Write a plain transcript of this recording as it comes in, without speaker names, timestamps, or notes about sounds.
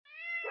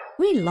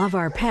We love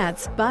our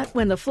pets, but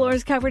when the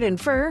floor's covered in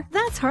fur,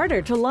 that's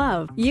harder to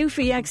love.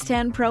 Eufy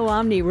X10 Pro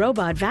Omni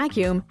Robot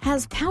Vacuum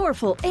has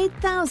powerful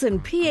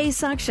 8,000 PA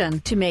suction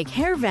to make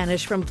hair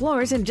vanish from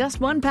floors in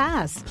just one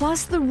pass.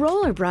 Plus, the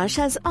roller brush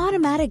has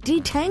automatic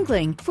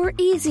detangling for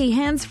easy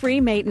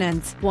hands-free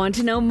maintenance. Want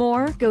to know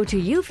more? Go to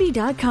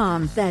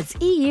eufy.com, that's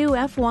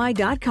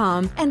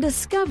EUFY.com, and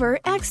discover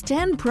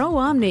X10 Pro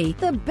Omni,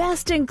 the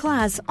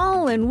best-in-class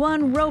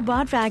all-in-one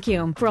robot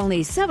vacuum for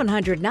only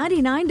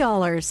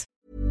 $799.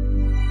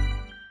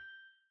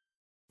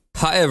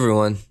 Hi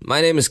everyone, my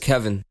name is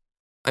Kevin.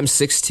 I'm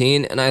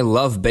 16 and I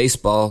love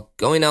baseball,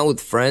 going out with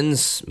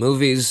friends,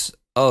 movies,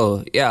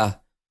 oh yeah,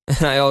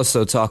 and I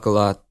also talk a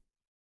lot.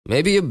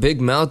 Maybe a big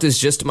mouth is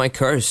just my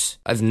curse.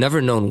 I've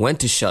never known when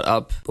to shut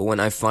up, but when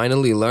I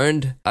finally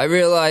learned, I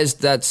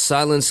realized that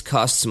silence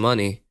costs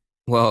money.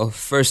 Well,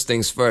 first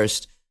things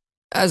first.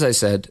 As I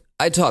said,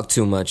 I talk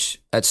too much.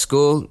 At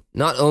school,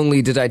 not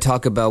only did I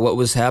talk about what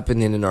was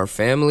happening in our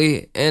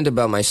family and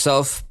about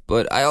myself,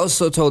 but I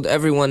also told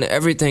everyone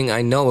everything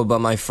I know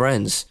about my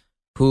friends.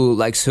 Who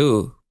likes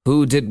who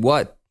did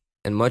what,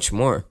 and much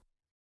more.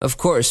 Of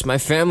course, my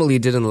family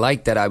didn't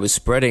like that I was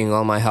spreading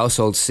all my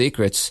household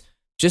secrets,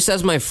 just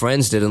as my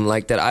friends didn't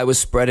like that I was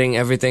spreading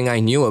everything I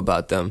knew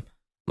about them.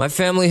 My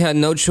family had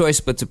no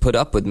choice but to put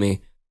up with me,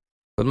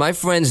 but my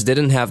friends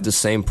didn't have the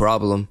same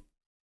problem.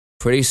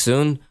 Pretty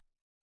soon,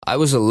 I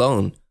was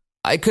alone.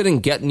 I couldn't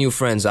get new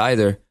friends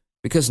either,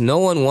 because no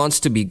one wants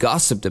to be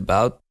gossiped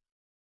about,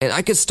 and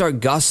I could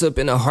start gossip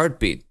in a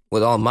heartbeat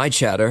with all my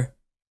chatter.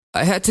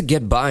 I had to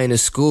get by in a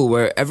school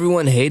where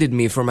everyone hated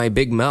me for my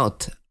big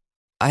mouth.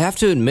 I have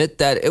to admit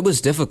that it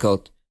was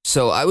difficult,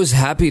 so I was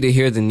happy to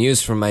hear the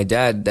news from my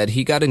dad that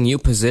he got a new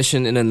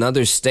position in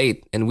another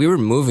state and we were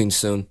moving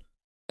soon.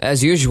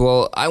 As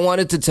usual, I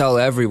wanted to tell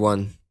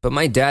everyone, but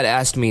my dad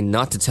asked me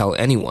not to tell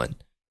anyone.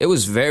 It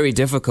was very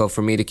difficult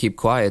for me to keep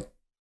quiet.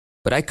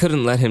 But I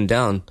couldn't let him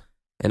down.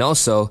 And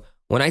also,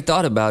 when I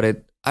thought about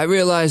it, I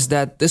realized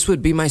that this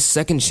would be my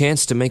second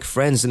chance to make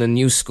friends in a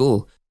new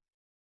school.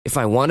 If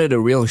I wanted a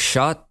real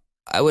shot,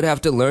 I would have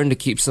to learn to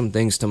keep some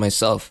things to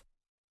myself.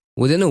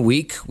 Within a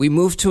week, we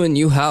moved to a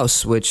new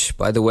house, which,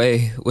 by the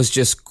way, was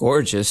just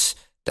gorgeous.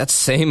 That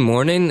same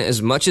morning,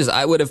 as much as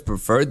I would have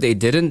preferred they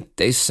didn't,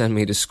 they sent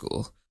me to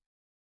school.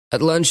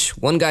 At lunch,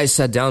 one guy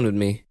sat down with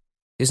me.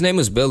 His name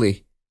was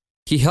Billy.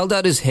 He held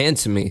out his hand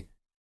to me,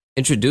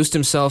 introduced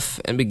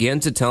himself, and began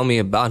to tell me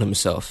about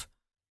himself.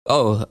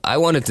 Oh, I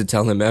wanted to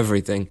tell him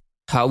everything.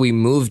 How we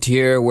moved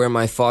here, where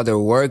my father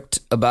worked,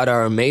 about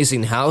our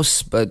amazing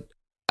house, but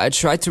I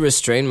tried to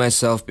restrain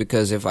myself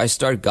because if I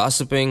start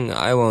gossiping,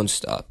 I won't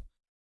stop.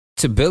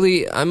 To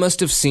Billy, I must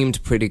have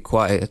seemed pretty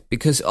quiet,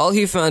 because all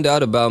he found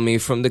out about me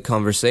from the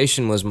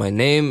conversation was my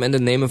name and the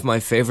name of my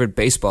favorite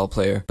baseball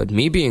player. But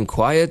me being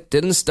quiet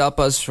didn't stop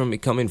us from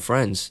becoming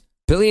friends.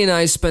 Billy and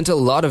I spent a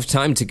lot of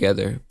time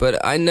together,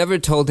 but I never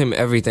told him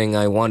everything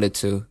I wanted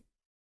to.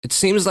 It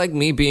seems like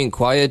me being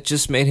quiet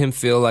just made him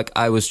feel like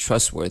I was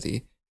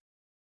trustworthy.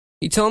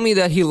 He told me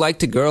that he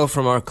liked a girl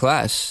from our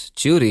class,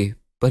 Judy,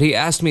 but he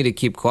asked me to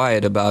keep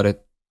quiet about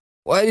it.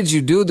 Why did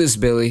you do this,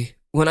 Billy?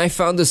 When I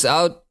found this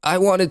out, I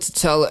wanted to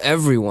tell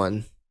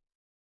everyone.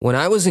 When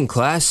I was in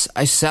class,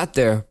 I sat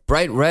there,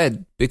 bright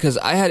red, because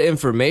I had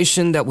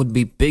information that would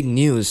be big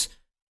news.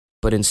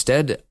 But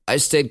instead, I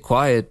stayed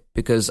quiet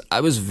because I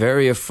was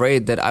very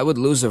afraid that I would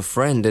lose a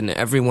friend and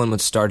everyone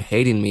would start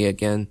hating me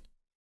again.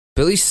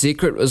 Billy's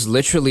secret was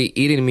literally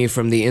eating me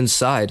from the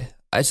inside.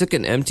 I took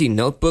an empty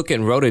notebook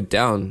and wrote it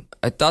down.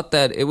 I thought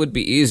that it would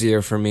be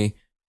easier for me.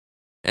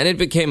 And it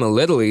became a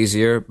little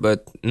easier,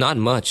 but not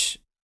much.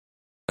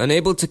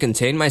 Unable to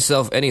contain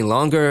myself any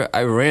longer,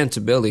 I ran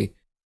to Billy.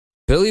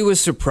 Billy was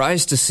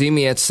surprised to see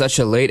me at such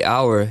a late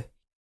hour.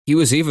 He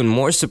was even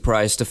more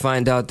surprised to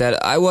find out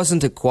that I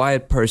wasn't a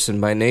quiet person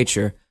by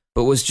nature,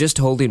 but was just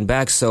holding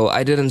back so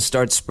I didn't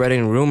start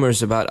spreading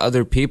rumors about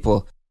other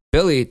people.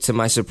 Billy, to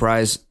my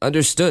surprise,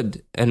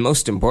 understood, and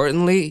most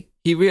importantly,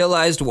 he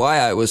realized why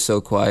I was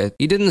so quiet.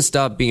 He didn't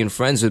stop being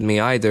friends with me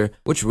either,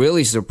 which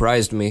really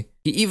surprised me.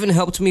 He even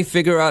helped me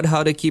figure out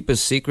how to keep a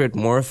secret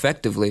more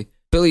effectively.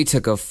 Billy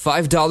took a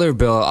 $5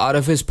 bill out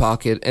of his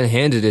pocket and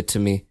handed it to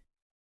me.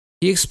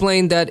 He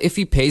explained that if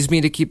he pays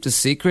me to keep the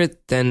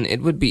secret, then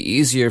it would be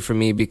easier for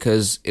me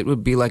because it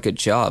would be like a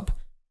job.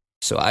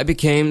 So I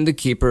became the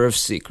keeper of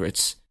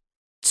secrets.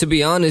 To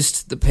be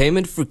honest, the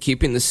payment for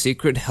keeping the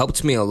secret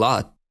helped me a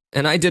lot,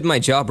 and I did my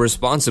job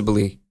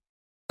responsibly.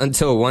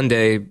 Until one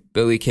day,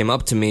 Billy came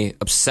up to me,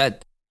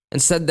 upset,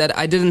 and said that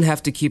I didn't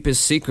have to keep his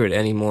secret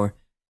anymore.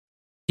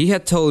 He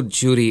had told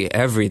Judy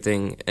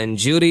everything, and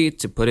Judy,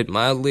 to put it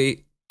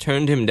mildly,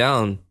 turned him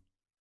down.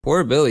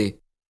 Poor Billy.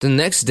 The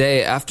next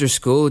day after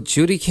school,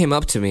 Judy came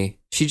up to me.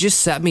 She just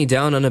sat me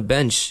down on a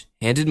bench,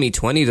 handed me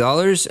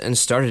 $20, and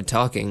started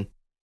talking.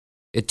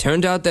 It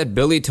turned out that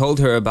Billy told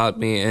her about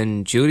me,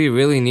 and Judy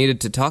really needed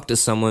to talk to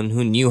someone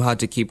who knew how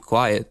to keep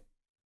quiet.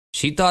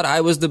 She thought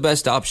I was the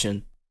best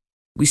option.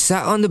 We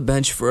sat on the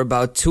bench for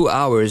about 2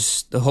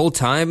 hours. The whole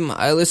time,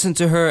 I listened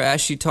to her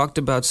as she talked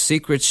about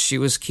secrets she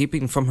was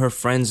keeping from her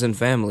friends and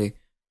family.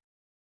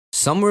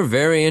 Some were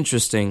very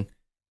interesting.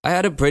 I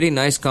had a pretty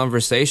nice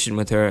conversation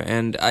with her,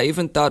 and I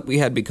even thought we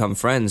had become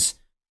friends.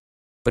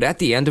 But at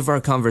the end of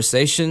our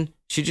conversation,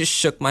 she just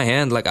shook my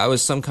hand like I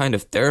was some kind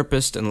of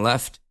therapist and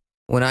left.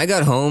 When I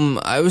got home,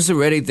 I was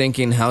already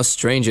thinking how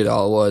strange it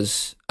all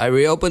was. I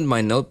reopened my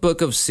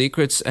notebook of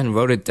secrets and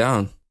wrote it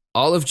down.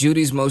 All of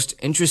Judy's most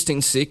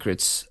interesting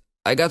secrets.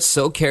 I got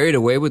so carried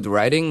away with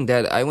writing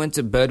that I went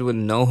to bed with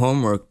no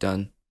homework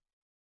done.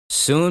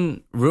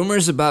 Soon,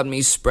 rumors about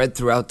me spread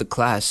throughout the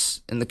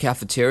class. In the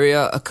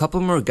cafeteria, a couple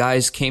more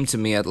guys came to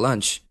me at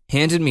lunch,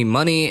 handed me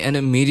money, and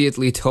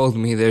immediately told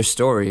me their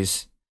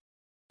stories.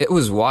 It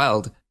was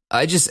wild.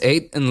 I just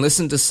ate and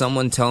listened to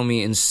someone tell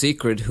me in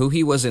secret who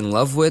he was in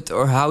love with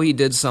or how he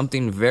did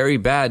something very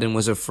bad and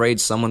was afraid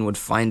someone would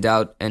find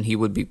out and he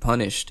would be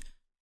punished.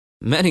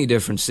 Many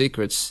different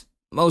secrets,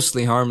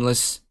 mostly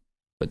harmless,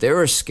 but there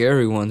were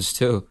scary ones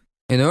too.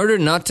 In order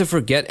not to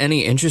forget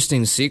any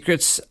interesting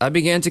secrets, I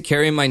began to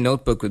carry my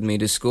notebook with me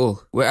to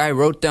school, where I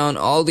wrote down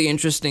all the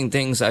interesting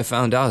things I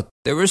found out.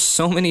 There were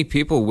so many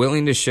people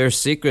willing to share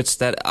secrets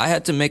that I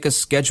had to make a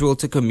schedule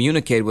to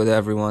communicate with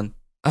everyone.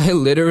 I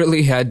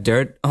literally had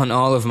dirt on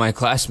all of my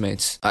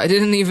classmates. I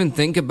didn't even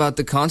think about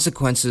the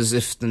consequences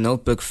if the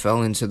notebook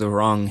fell into the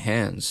wrong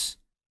hands.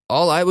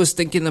 All I was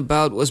thinking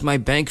about was my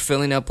bank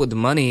filling up with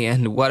money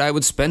and what I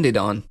would spend it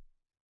on.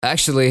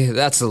 Actually,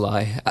 that's a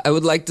lie. I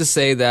would like to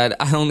say that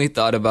I only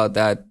thought about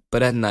that,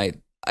 but at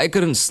night, I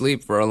couldn't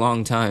sleep for a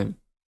long time.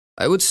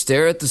 I would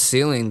stare at the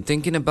ceiling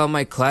thinking about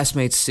my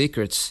classmates'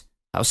 secrets,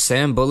 how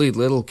Sam bullied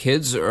little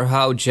kids or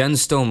how Jen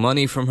stole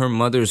money from her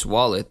mother's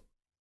wallet.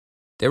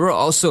 There were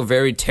also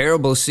very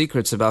terrible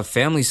secrets about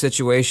family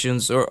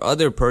situations or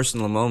other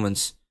personal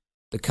moments,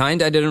 the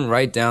kind I didn't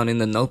write down in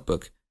the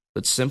notebook,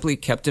 but simply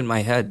kept in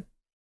my head.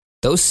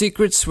 Those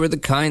secrets were the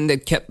kind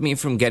that kept me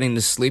from getting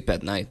to sleep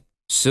at night.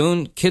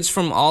 Soon, kids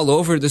from all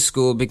over the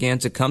school began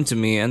to come to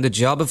me, and the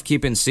job of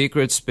keeping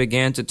secrets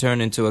began to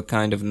turn into a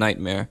kind of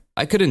nightmare.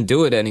 I couldn't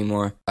do it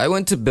anymore. I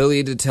went to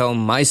Billy to tell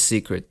my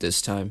secret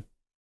this time.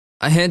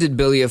 I handed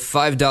Billy a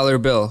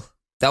 $5 bill.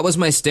 That was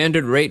my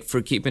standard rate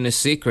for keeping a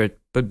secret,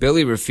 but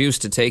Billy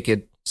refused to take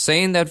it,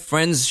 saying that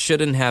friends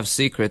shouldn't have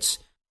secrets.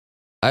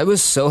 I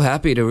was so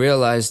happy to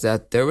realize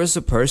that there was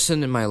a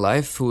person in my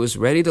life who was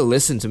ready to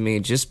listen to me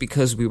just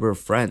because we were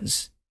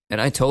friends, and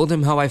I told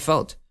him how I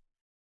felt.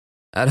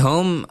 At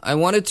home, I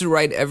wanted to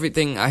write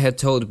everything I had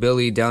told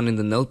Billy down in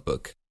the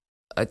notebook.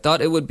 I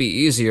thought it would be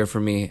easier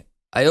for me.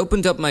 I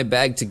opened up my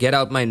bag to get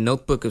out my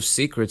notebook of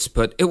secrets,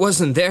 but it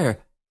wasn't there.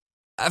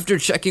 After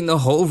checking the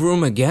whole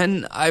room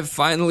again, I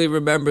finally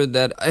remembered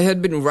that I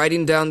had been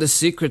writing down the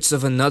secrets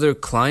of another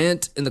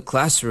client in the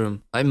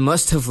classroom. I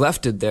must have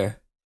left it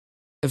there.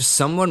 If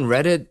someone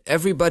read it,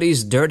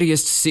 everybody's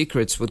dirtiest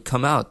secrets would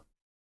come out.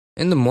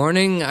 In the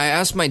morning, I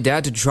asked my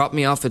dad to drop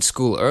me off at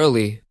school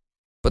early.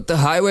 But the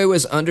highway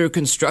was under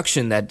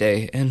construction that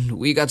day, and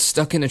we got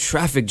stuck in a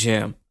traffic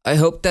jam. I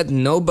hoped that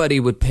nobody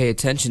would pay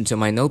attention to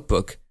my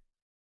notebook.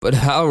 But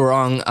how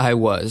wrong I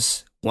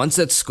was. Once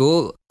at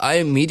school, I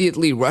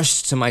immediately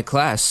rushed to my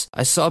class.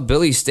 I saw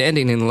Billy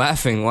standing and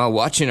laughing while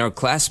watching our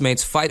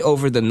classmates fight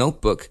over the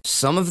notebook.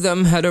 Some of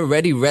them had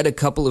already read a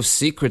couple of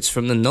secrets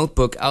from the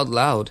notebook out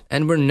loud,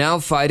 and were now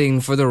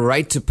fighting for the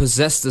right to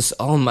possess this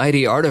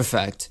almighty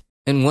artifact.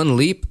 In one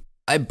leap,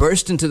 I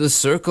burst into the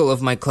circle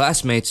of my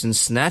classmates and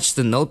snatched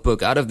the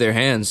notebook out of their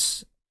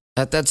hands.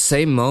 At that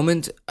same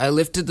moment, I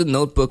lifted the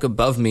notebook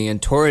above me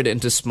and tore it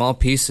into small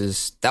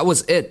pieces. That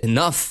was it.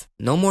 Enough.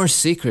 No more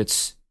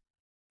secrets.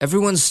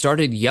 Everyone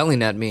started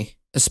yelling at me,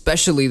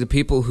 especially the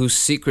people whose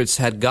secrets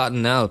had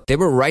gotten out. They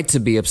were right to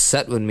be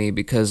upset with me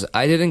because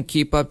I didn't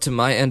keep up to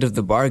my end of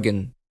the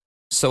bargain.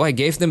 So I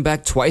gave them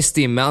back twice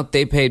the amount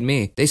they paid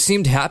me. They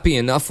seemed happy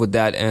enough with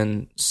that,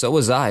 and so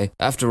was I.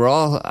 After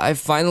all, I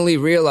finally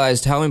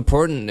realized how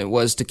important it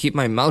was to keep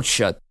my mouth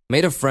shut,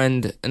 made a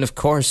friend, and of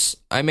course,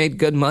 I made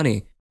good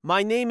money.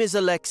 My name is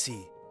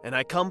Alexei, and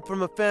I come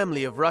from a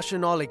family of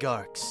Russian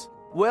oligarchs.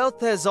 Wealth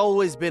has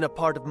always been a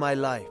part of my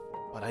life,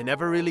 but I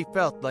never really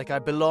felt like I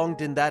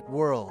belonged in that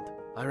world.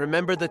 I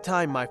remember the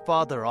time my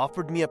father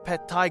offered me a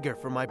pet tiger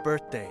for my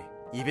birthday.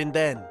 Even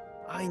then,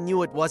 I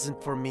knew it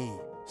wasn't for me.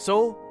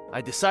 So, I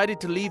decided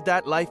to leave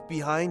that life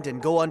behind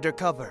and go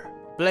undercover,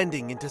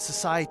 blending into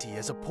society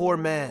as a poor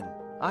man.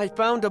 I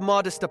found a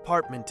modest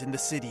apartment in the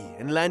city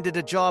and landed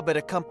a job at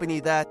a company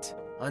that,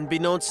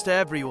 unbeknownst to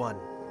everyone,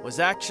 was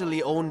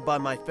actually owned by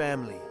my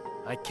family.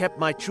 I kept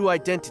my true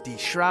identity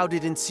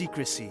shrouded in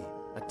secrecy,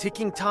 a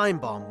ticking time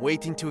bomb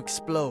waiting to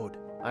explode.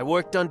 I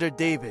worked under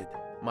David,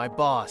 my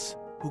boss,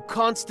 who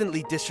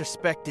constantly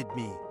disrespected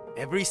me.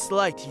 Every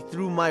slight he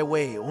threw my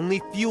way only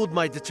fueled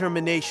my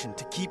determination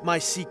to keep my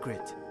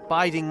secret,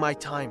 biding my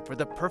time for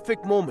the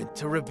perfect moment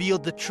to reveal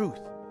the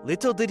truth.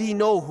 Little did he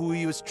know who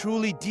he was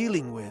truly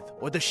dealing with,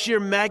 or the sheer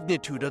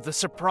magnitude of the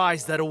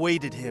surprise that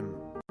awaited him.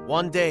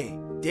 One day,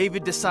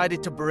 David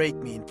decided to berate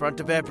me in front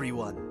of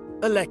everyone.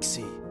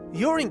 Alexei,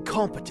 your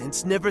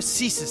incompetence never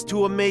ceases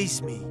to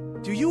amaze me.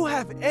 Do you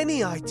have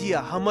any idea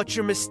how much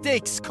your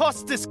mistakes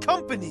cost this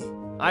company?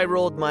 I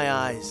rolled my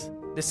eyes,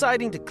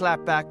 deciding to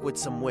clap back with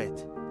some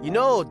wit. You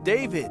know,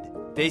 David,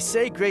 they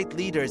say great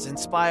leaders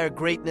inspire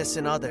greatness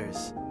in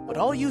others, but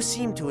all you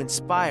seem to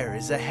inspire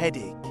is a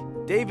headache.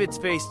 David's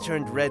face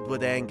turned red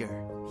with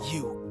anger.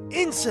 You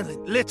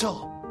insolent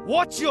little!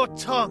 Watch your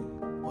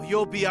tongue, or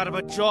you'll be out of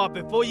a job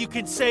before you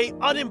can say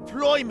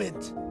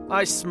unemployment!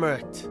 I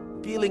smirked,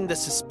 feeling the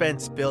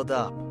suspense build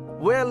up.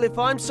 Well, if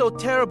I'm so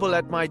terrible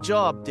at my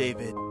job,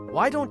 David,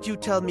 why don't you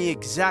tell me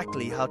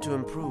exactly how to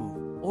improve?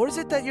 Or is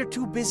it that you're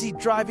too busy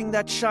driving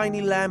that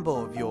shiny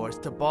Lambo of yours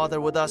to bother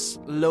with us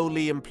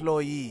lowly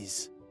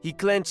employees? He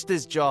clenched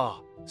his jaw,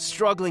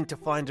 struggling to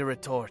find a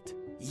retort.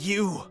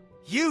 You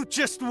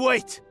just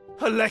wait,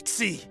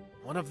 Alexei!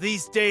 One of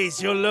these days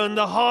you'll learn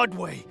the hard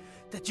way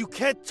that you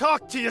can't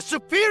talk to your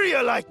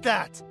superior like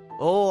that!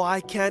 Oh,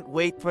 I can't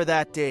wait for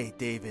that day,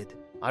 David,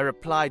 I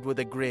replied with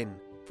a grin,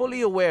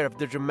 fully aware of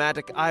the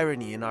dramatic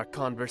irony in our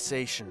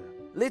conversation.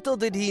 Little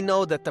did he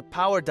know that the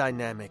power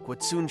dynamic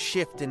would soon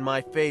shift in my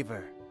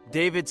favor.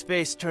 David's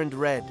face turned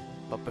red,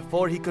 but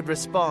before he could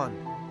respond,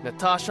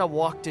 Natasha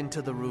walked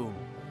into the room.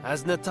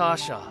 As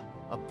Natasha,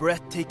 a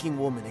breathtaking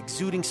woman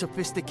exuding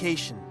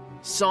sophistication,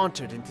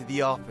 sauntered into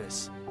the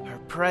office, her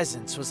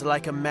presence was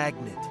like a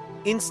magnet,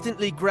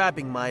 instantly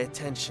grabbing my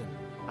attention.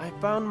 I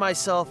found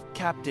myself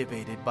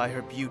captivated by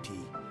her beauty,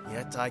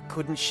 yet I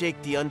couldn't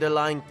shake the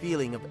underlying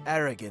feeling of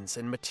arrogance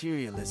and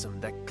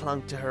materialism that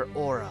clung to her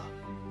aura.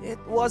 It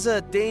was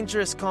a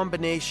dangerous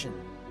combination,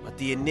 but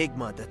the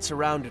enigma that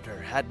surrounded her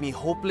had me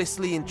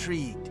hopelessly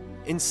intrigued,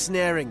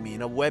 ensnaring me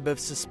in a web of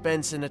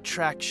suspense and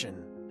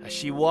attraction. As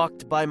she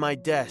walked by my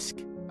desk,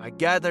 I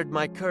gathered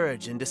my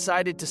courage and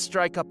decided to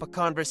strike up a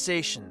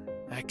conversation.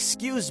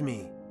 "Excuse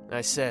me,"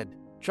 I said,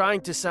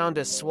 trying to sound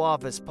as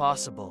suave as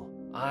possible.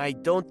 "I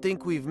don't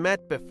think we've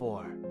met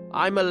before.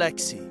 I'm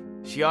Alexei."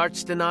 She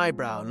arched an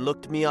eyebrow and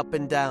looked me up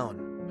and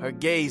down, her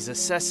gaze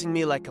assessing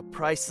me like a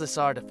priceless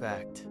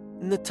artifact.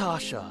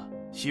 "Natasha,"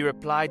 she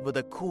replied with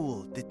a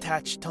cool,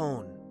 detached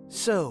tone.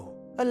 "So,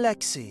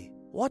 Alexei,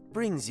 what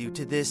brings you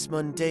to this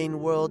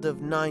mundane world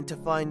of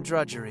 9-to-5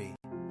 drudgery?"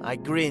 I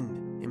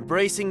grinned,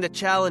 embracing the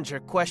challenge her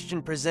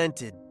question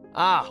presented.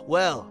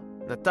 Well,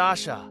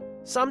 Natasha,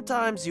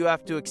 sometimes you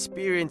have to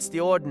experience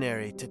the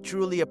ordinary to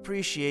truly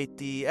appreciate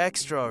the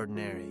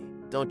extraordinary,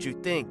 don't you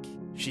think?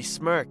 She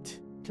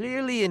smirked,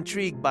 clearly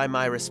intrigued by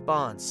my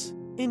response.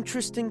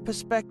 "Interesting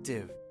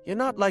perspective. You're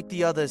not like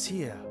the others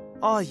here,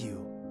 are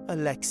you,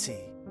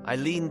 Alexei?" I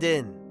leaned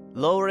in,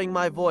 lowering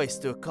my voice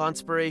to a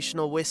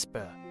conspirational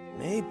whisper.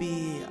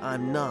 "Maybe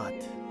I'm not,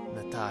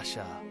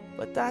 Natasha,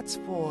 but that's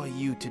for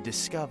you to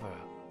discover,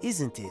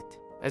 isn't it?"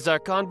 As our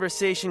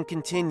conversation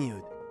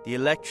continued, the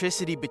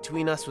electricity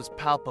between us was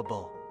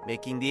palpable,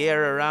 making the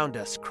air around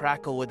us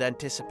crackle with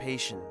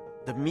anticipation.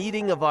 The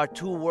meeting of our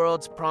two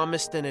worlds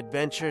promised an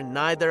adventure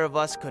neither of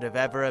us could have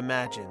ever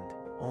imagined.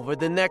 Over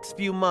the next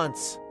few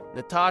months,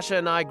 Natasha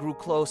and I grew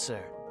closer,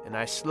 and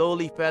I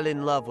slowly fell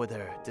in love with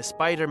her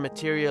despite her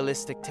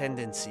materialistic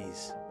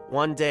tendencies.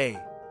 One day,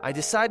 I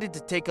decided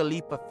to take a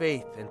leap of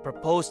faith and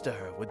propose to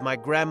her with my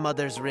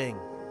grandmother's ring,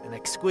 an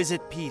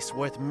exquisite piece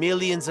worth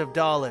millions of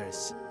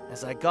dollars.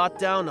 As I got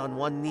down on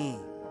one knee,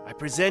 I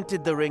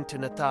presented the ring to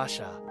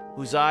Natasha,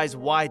 whose eyes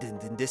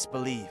widened in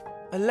disbelief.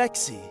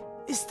 "Alexei,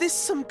 is this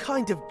some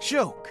kind of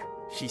joke?"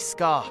 She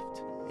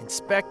scoffed,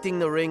 inspecting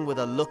the ring with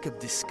a look of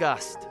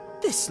disgust.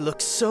 "This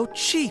looks so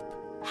cheap.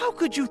 How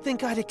could you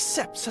think I'd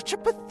accept such a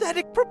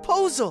pathetic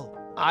proposal?"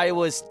 I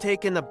was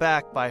taken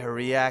aback by her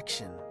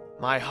reaction,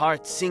 my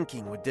heart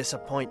sinking with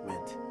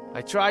disappointment.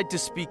 I tried to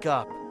speak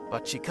up,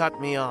 but she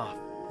cut me off.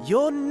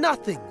 "You're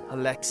nothing,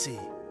 Alexei.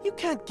 You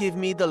can't give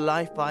me the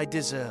life I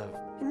deserve.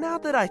 And now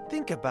that I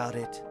think about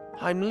it,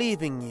 I'm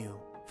leaving you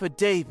for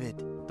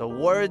David." The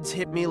words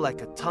hit me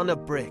like a ton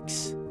of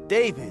bricks.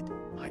 David,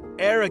 my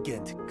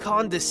arrogant,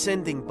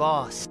 condescending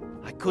boss.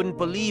 I couldn't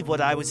believe what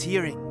I was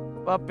hearing.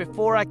 But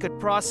before I could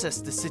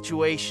process the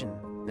situation,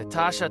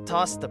 Natasha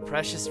tossed the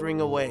precious ring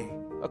away.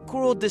 A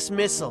cruel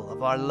dismissal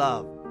of our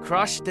love.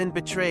 Crushed and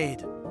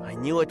betrayed, I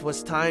knew it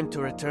was time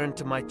to return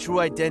to my true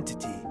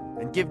identity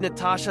and give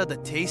Natasha the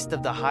taste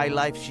of the high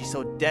life she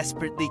so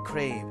desperately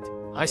craved.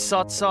 I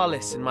sought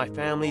solace in my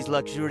family's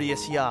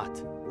luxurious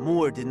yacht,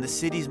 moored in the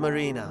city's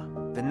marina.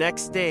 The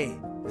next day,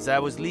 as I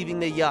was leaving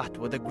the yacht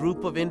with a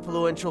group of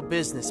influential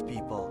business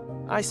people,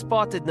 I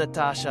spotted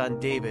Natasha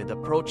and David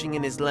approaching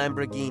in his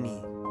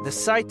Lamborghini. The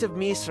sight of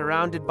me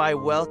surrounded by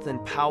wealth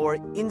and power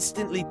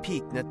instantly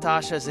piqued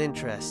Natasha's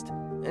interest,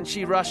 and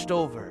she rushed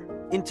over,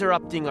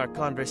 interrupting our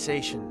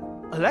conversation.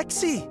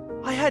 "Alexei,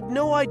 I had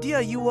no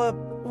idea you were,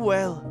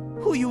 well,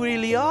 who you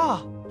really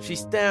are," she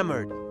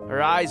stammered,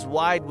 her eyes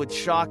wide with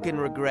shock and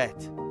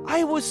regret.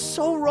 "I was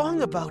so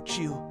wrong about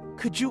you.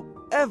 Could you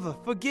ever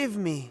forgive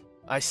me?"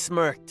 I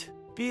smirked,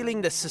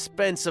 feeling the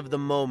suspense of the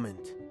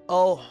moment.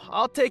 "Oh,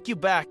 I'll take you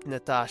back,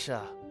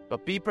 Natasha.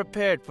 But be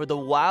prepared for the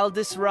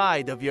wildest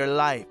ride of your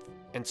life."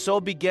 And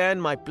so began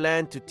my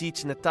plan to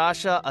teach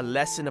Natasha a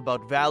lesson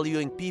about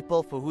valuing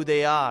people for who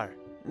they are,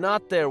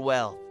 not their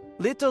wealth.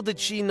 Little did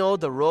she know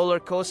the roller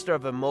coaster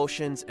of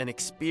emotions and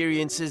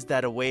experiences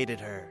that awaited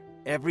her.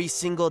 Every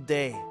single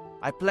day,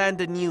 I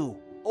planned a new,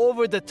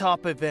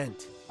 over-the-top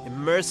event,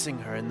 immersing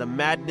her in the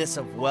madness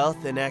of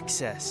wealth and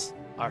excess.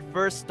 Our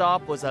first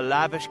stop was a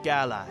lavish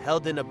gala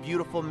held in a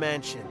beautiful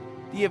mansion,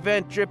 the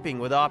event dripping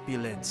with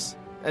opulence.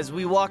 As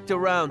we walked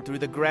around through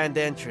the grand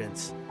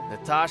entrance,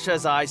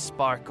 Natasha's eyes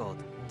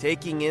sparkled,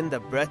 taking in the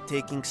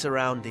breathtaking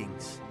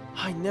surroundings.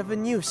 "I never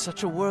knew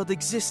such a world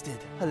existed,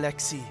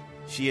 Alexei,"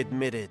 she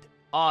admitted,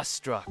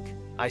 awestruck.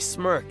 I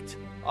smirked,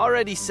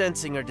 already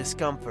sensing her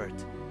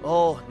discomfort.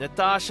 "Oh,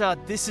 Natasha,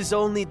 this is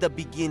only the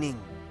beginning,"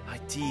 I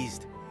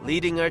teased,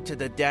 leading her to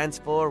the dance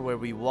floor where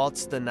we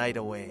waltzed the night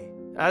away.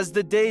 As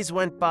the days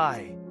went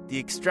by, the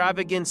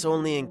extravagance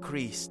only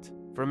increased.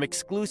 From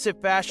exclusive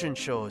fashion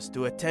shows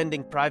to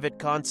attending private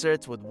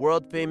concerts with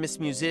world-famous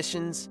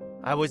musicians,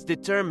 I was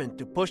determined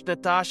to push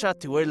Natasha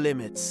to her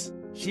limits.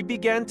 She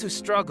began to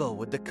struggle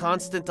with the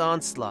constant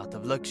onslaught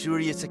of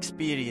luxurious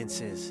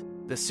experiences,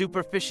 the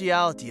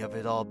superficiality of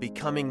it all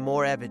becoming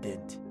more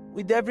evident.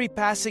 With every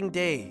passing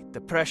day,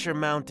 the pressure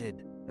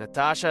mounted.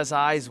 Natasha's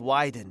eyes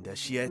widened as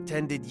she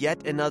attended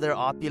yet another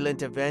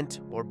opulent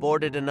event or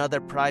boarded another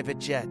private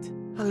jet.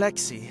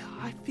 "Alexei,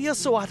 I feel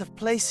so out of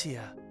place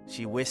here,"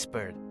 she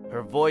whispered,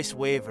 her voice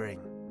wavering.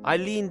 I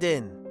leaned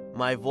in,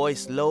 my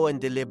voice low and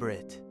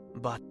deliberate.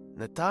 "But,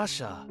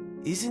 Natasha,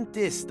 isn't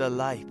this the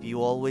life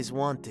you always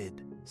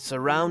wanted?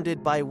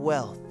 Surrounded by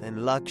wealth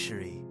and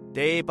luxury."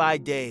 Day by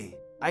day,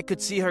 I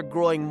could see her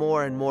growing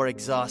more and more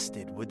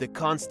exhausted with the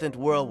constant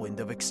whirlwind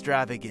of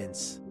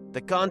extravagance.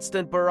 The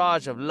constant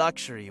barrage of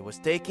luxury was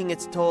taking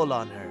its toll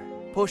on her,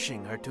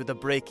 pushing her to the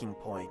breaking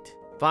point.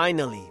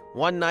 Finally,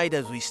 one night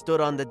as we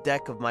stood on the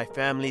deck of my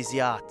family's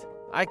yacht,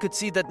 I could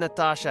see that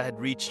Natasha had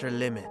reached her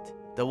limit.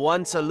 The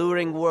once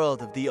alluring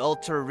world of the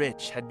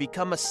ultra-rich had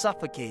become a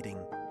suffocating,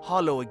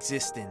 hollow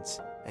existence,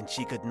 and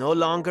she could no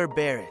longer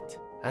bear it.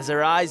 As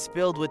her eyes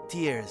filled with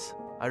tears,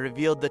 I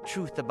revealed the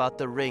truth about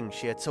the ring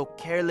she had so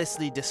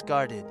carelessly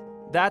discarded.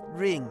 That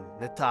ring,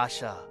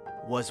 Natasha,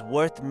 was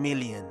worth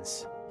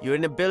millions. Your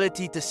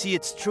inability to see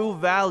its true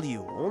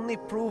value only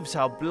proves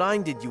how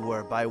blinded you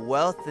were by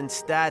wealth and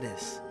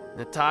status.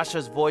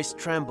 Natasha's voice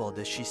trembled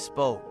as she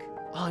spoke.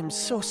 "I'm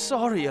so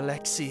sorry,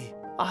 Alexei.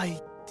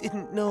 I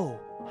didn't know.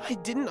 I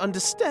didn't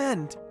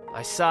understand."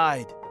 I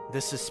sighed,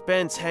 the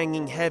suspense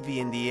hanging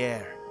heavy in the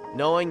air,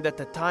 knowing that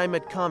the time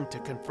had come to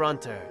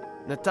confront her.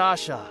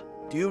 "Natasha,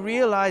 do you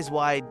realize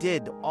why I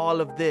did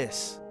all of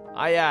this?"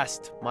 I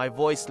asked, my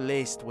voice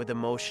laced with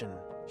emotion.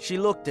 She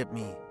looked at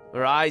me,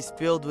 her eyes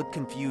filled with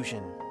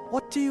confusion.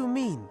 "What do you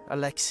mean,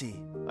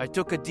 Alexei?" I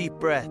took a deep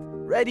breath,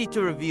 ready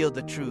to reveal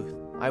the truth.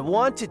 "I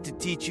wanted to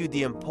teach you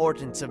the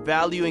importance of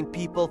valuing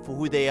people for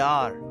who they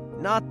are,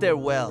 not their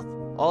wealth,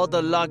 all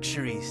the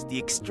luxuries, the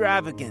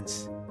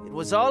extravagance. It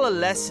was all a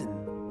lesson."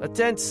 A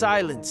tense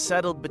silence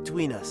settled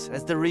between us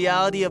as the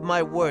reality of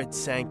my words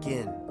sank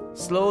in.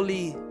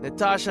 Slowly,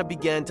 Natasha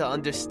began to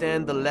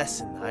understand the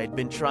lesson I had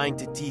been trying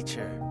to teach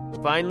her.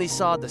 She finally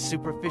saw the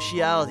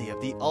superficiality of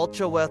the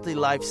ultra-wealthy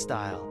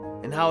lifestyle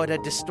and how it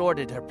had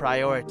distorted her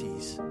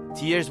priorities.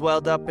 Tears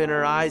welled up in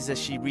her eyes as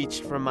she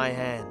reached for my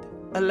hand.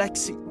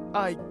 "Alexei,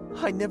 I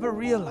never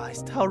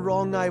realized how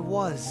wrong I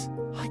was.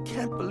 I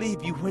can't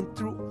believe you went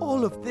through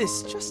all of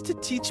this just to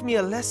teach me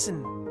a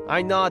lesson."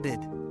 I nodded,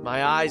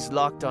 my eyes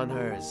locked on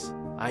hers.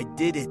 "I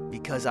did it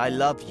because I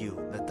love you,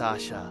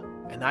 Natasha,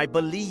 and I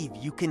believe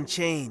you can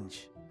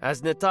change."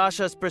 As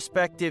Natasha's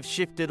perspective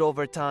shifted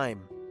over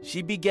time,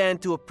 she began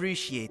to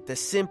appreciate the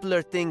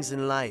simpler things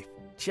in life,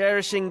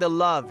 cherishing the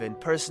love and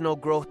personal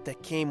growth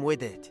that came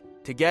with it.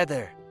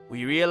 Together,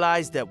 we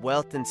realized that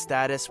wealth and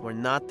status were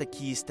not the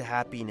keys to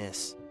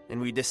happiness, and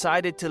we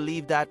decided to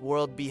leave that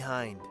world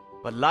behind.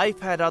 But life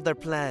had other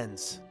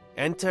plans.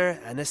 Enter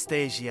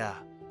Anastasia,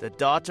 the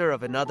daughter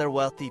of another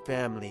wealthy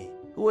family,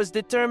 who was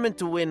determined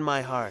to win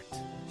my heart.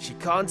 She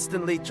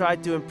constantly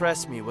tried to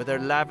impress me with her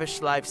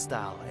lavish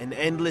lifestyle and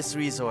endless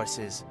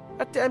resources,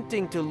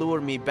 attempting to lure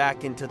me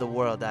back into the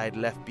world I had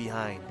left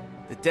behind.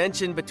 The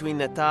tension between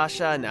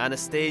Natasha and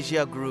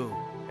Anastasia grew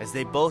as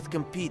they both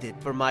competed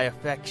for my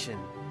affection.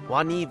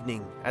 One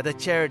evening, at a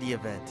charity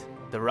event,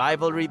 the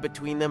rivalry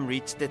between them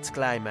reached its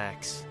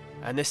climax.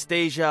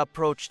 Anastasia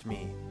approached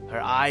me,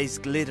 her eyes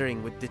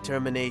glittering with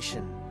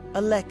determination.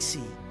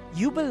 "Alexei,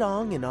 you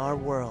belong in our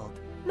world,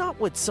 not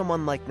with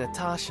someone like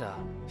Natasha.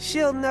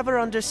 She'll never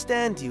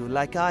understand you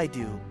like I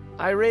do."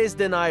 I raised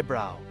an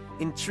eyebrow,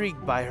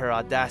 intrigued by her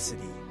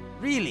audacity.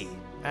 "Really,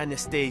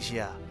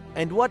 Anastasia?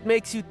 And what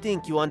makes you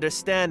think you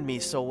understand me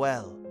so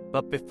well?"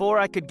 But before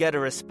I could get a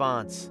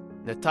response,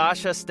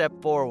 Natasha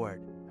stepped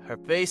forward, her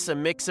face a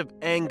mix of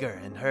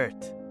anger and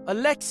hurt.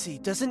 "Alexei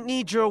doesn't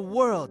need your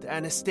world,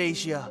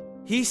 Anastasia.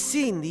 He's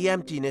seen the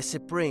emptiness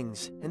it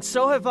brings, and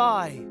so have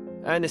I."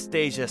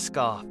 Anastasia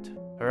scoffed,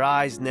 her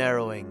eyes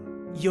narrowing.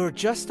 "You're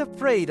just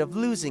afraid of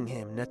losing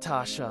him,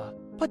 Natasha.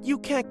 But you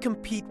can't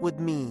compete with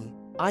me.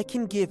 I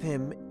can give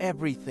him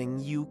everything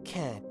you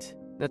can't."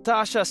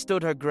 Natasha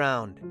stood her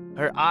ground,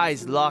 her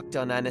eyes locked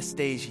on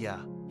Anastasia.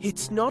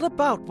 "It's not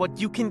about what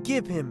you can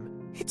give him.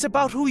 It's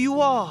about who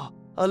you are.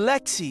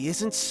 Alexei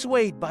isn't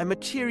swayed by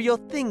material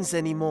things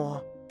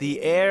anymore."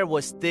 The air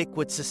was thick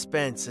with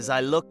suspense as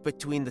I looked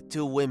between the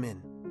two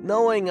women.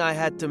 Knowing I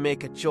had to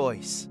make a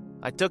choice,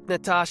 I took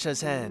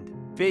Natasha's hand,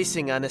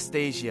 facing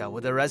Anastasia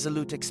with a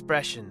resolute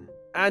expression.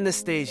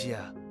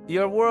 Anastasia,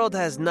 your world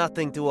has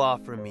nothing to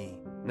offer me.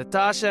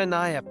 Natasha and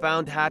I have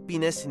found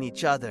happiness in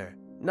each other,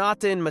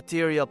 not in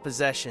material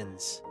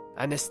possessions.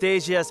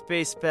 Anastasia's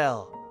face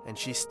fell, and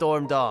she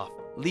stormed off,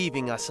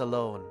 leaving us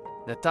alone.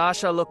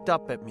 Natasha looked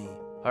up at me,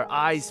 her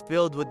eyes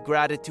filled with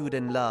gratitude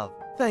and love.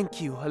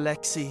 Thank you,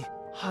 Alexei.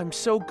 I'm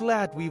so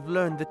glad we've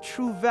learned the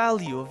true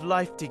value of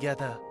life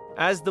together.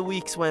 As the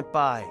weeks went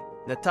by,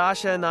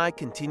 Natasha and I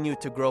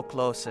continued to grow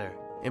closer,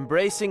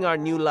 embracing our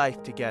new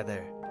life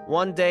together.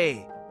 One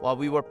day, while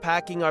we were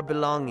packing our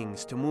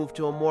belongings to move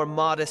to a more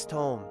modest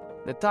home,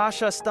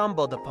 Natasha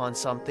stumbled upon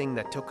something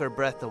that took her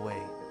breath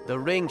away. The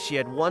ring she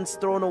had once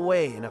thrown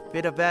away in a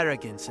fit of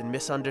arrogance and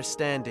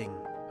misunderstanding.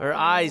 Her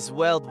eyes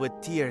welled with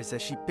tears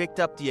as she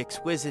picked up the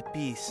exquisite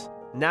piece,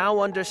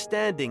 now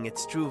understanding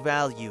its true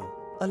value.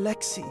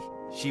 Alexei,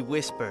 she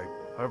whispered,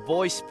 her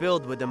voice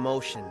filled with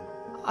emotion.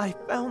 I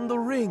found the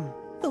ring,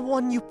 the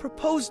one you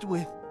proposed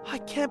with. I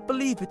can't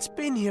believe it's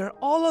been here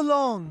all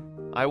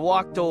along. I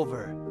walked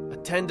over, a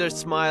tender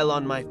smile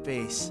on my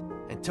face,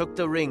 and took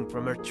the ring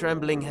from her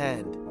trembling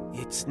hand.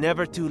 It's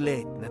never too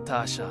late,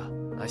 Natasha,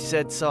 I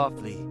said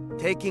softly,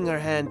 taking her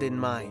hand in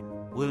mine.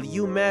 Will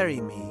you marry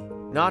me?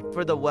 Not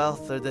for the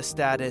wealth or the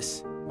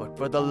status, but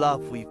for the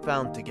love we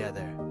found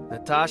together.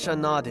 Natasha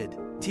nodded,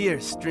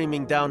 tears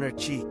streaming down her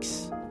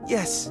cheeks.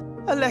 Yes,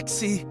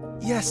 Alexei,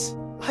 yes,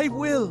 I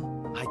will.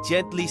 I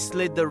gently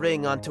slid the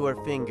ring onto her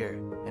finger,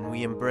 and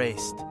we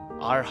embraced,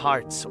 our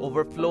hearts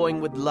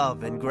overflowing with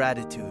love and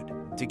gratitude.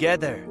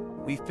 Together,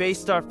 we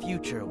faced our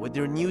future with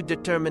renewed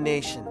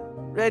determination,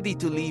 ready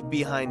to leave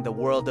behind the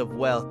world of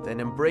wealth and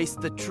embrace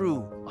the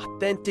true,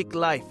 authentic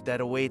life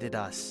that awaited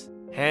us.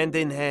 Hand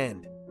in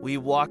hand, we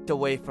walked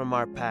away from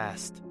our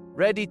past,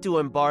 ready to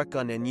embark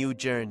on a new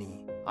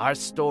journey. Our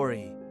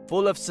story,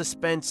 full of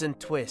suspense and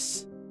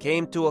twists,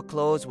 came to a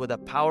close with a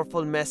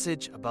powerful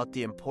message about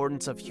the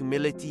importance of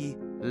humility,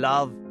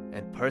 love,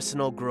 and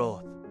personal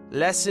growth.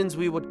 Lessons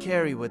we would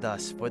carry with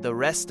us for the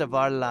rest of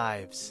our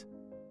lives.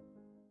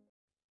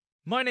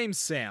 My name's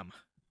Sam.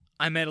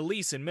 I met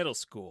Elise in middle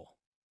school.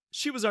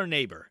 She was our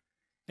neighbor,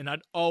 and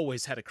I'd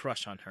always had a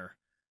crush on her.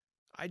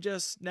 I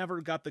just never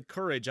got the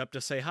courage up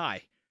to say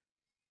hi.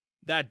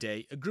 That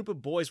day, a group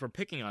of boys were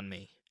picking on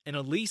me, and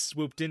Elise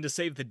swooped in to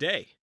save the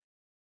day.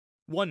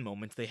 One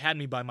moment they had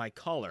me by my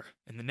collar,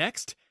 and the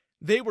next,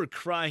 they were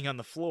crying on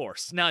the floor,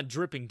 snot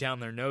dripping down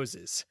their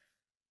noses.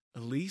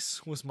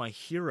 Elise was my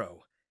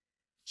hero.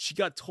 She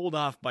got told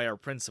off by our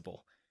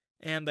principal,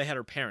 and they had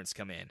her parents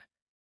come in.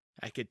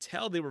 I could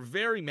tell they were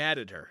very mad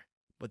at her,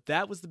 but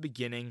that was the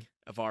beginning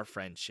of our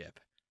friendship.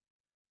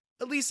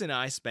 Elise and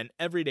I spent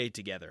every day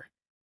together,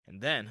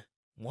 and then,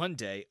 one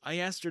day, I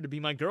asked her to be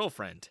my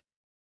girlfriend.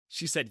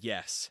 She said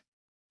yes.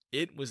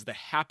 It was the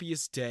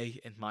happiest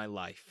day in my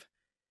life.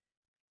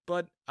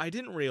 But I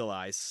didn't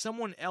realize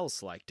someone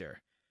else liked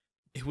her.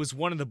 It was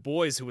one of the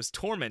boys who was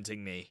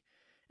tormenting me,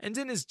 and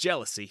in his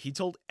jealousy, he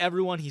told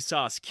everyone he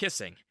saw us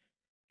kissing.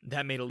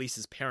 That made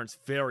Elise's parents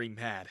very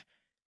mad.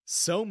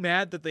 So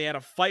mad that they had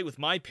a fight with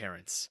my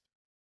parents.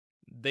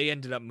 They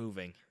ended up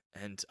moving,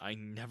 and I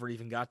never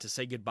even got to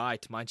say goodbye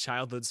to my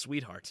childhood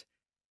sweetheart.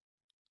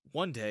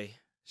 One day,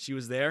 she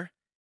was there.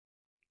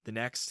 The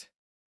next,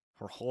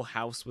 her whole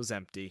house was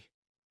empty.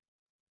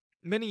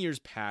 Many years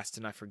passed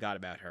and I forgot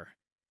about her.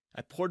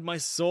 I poured my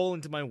soul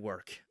into my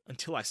work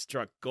until I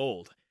struck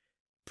gold.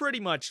 Pretty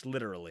much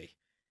literally.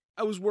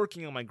 I was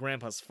working on my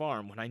grandpa's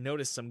farm when I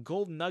noticed some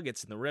gold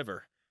nuggets in the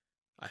river.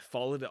 I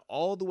followed it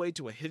all the way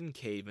to a hidden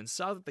cave and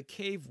saw that the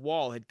cave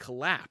wall had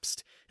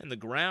collapsed and the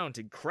ground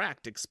had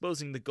cracked,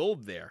 exposing the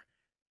gold there.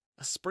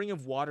 A spring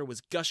of water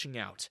was gushing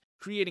out,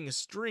 creating a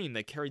stream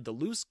that carried the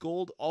loose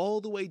gold all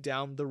the way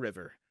down the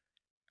river.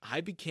 I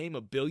became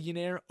a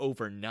billionaire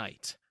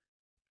overnight.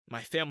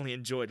 My family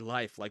enjoyed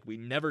life like we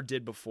never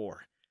did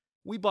before.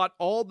 We bought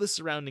all the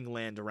surrounding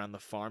land around the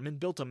farm and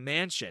built a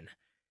mansion.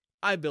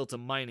 I built a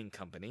mining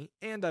company,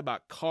 and I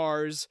bought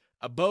cars,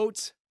 a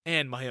boat,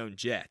 and my own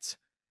jet.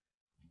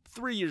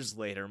 3 years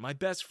later, my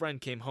best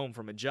friend came home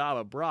from a job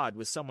abroad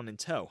with someone in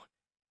tow.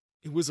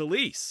 It was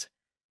Elise.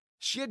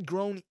 She had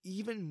grown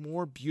even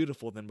more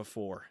beautiful than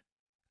before.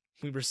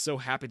 We were so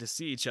happy to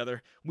see each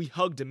other, we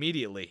hugged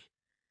immediately.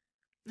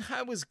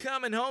 I was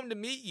coming home to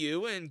meet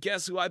you, and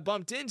guess who I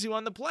bumped into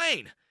on the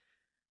plane?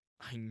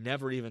 I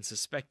never even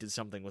suspected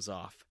something was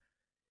off.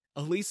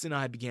 Elise and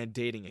I began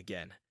dating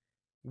again.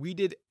 We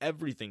did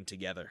everything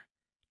together.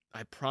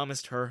 I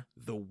promised her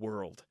the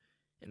world,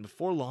 and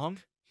before long,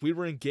 we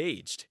were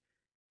engaged.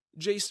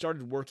 Jay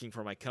started working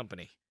for my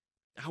company.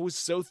 I was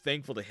so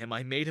thankful to him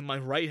I made him my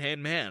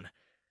right-hand man.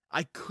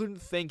 I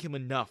couldn't thank him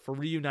enough for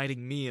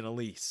reuniting me and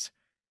Elise.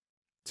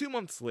 2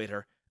 months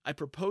later, I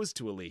proposed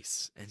to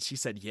Elise, and she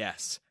said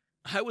yes.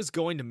 I was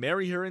going to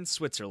marry her in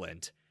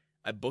Switzerland.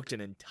 I booked an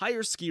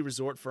entire ski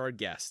resort for our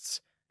guests,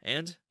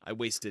 and I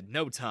wasted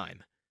no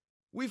time.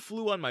 We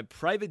flew on my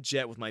private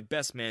jet with my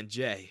best man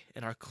Jay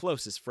and our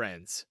closest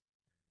friends.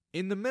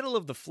 In the middle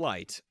of the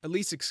flight,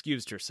 Elise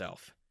excused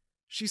herself.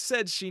 She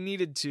said she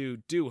needed to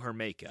do her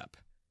makeup.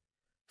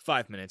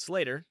 5 minutes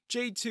later,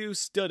 J2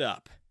 stood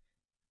up.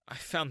 I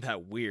found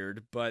that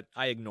weird, but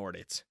I ignored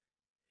it.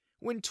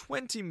 When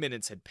 20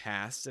 minutes had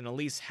passed and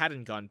Elise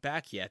hadn't gone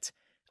back yet,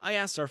 I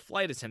asked our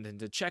flight attendant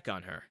to check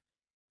on her.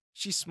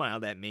 She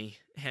smiled at me,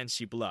 and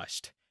she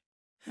blushed.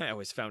 I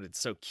always found it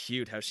so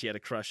cute how she had a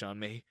crush on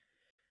me.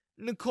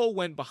 Nicole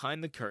went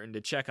behind the curtain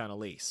to check on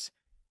Elise.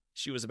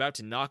 She was about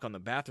to knock on the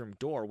bathroom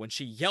door when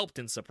she yelped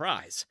in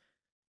surprise.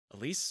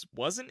 Elise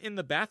wasn't in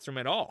the bathroom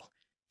at all.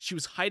 She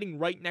was hiding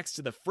right next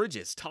to the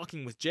fridges,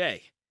 talking with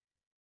Jay.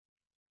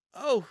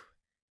 "Oh,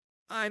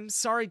 I'm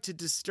sorry to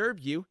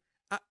disturb you.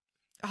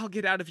 I'll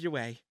get out of your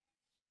way."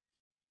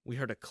 We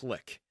heard a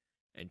click,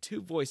 and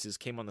 2 voices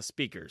came on the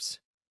speakers.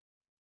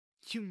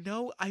 "You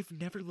know I've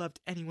never loved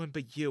anyone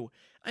but you.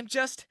 I'm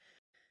just,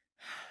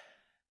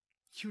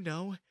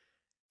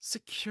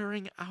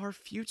 securing our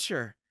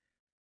future.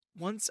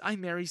 Once I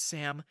marry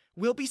Sam,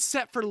 we'll be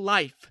set for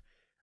life.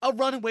 I'll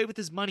run away with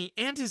his money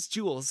and his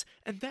jewels,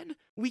 and then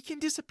we can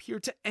disappear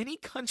to any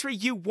country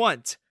you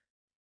want."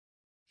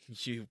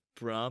 "You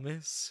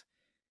promise?"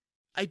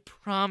 "I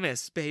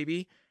promise,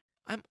 baby.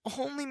 I'm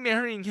only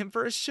marrying him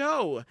for a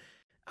show.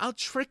 I'll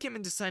trick him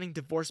into signing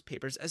divorce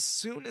papers as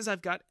soon as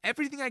I've got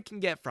everything I can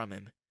get from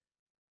him."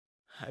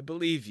 "I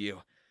believe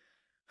you.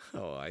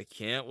 Oh, I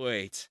can't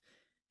wait.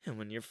 And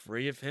when you're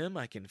free of him,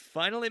 I can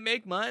finally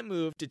make my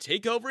move to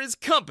take over his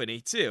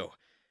company, too.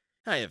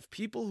 I have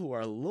people who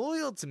are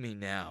loyal to me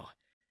now.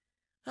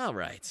 All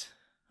right,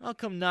 I'll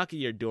come knock at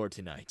your door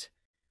tonight.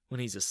 When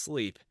he's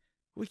asleep,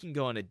 we can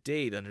go on a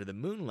date under the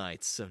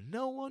moonlight so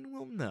no one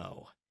will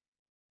know."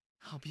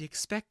 "I'll be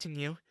expecting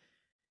you.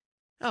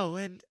 Oh,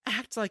 and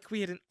act like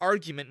we had an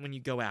argument when you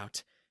go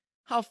out.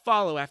 I'll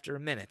follow after a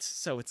minute,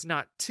 so it's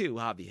not too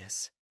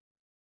obvious."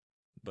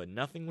 But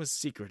nothing was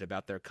secret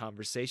about their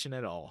conversation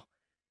at all.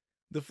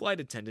 The flight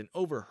attendant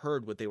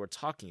overheard what they were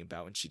talking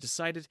about, and she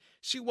decided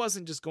she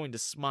wasn't just going to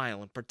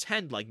smile and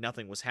pretend like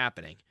nothing was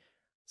happening.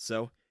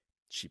 So,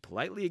 she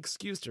politely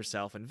excused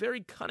herself and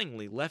very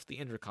cunningly left the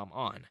intercom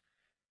on.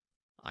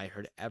 I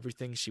heard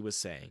everything she was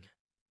saying.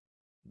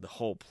 The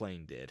whole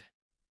plane did.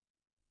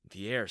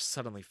 The air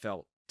suddenly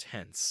felt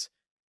tense.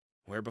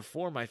 Where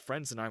before my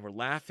friends and I were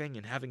laughing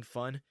and having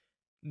fun,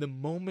 the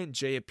moment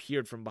Jay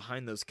appeared from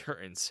behind those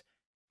curtains,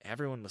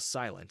 everyone was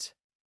silent.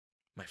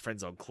 My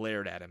friends all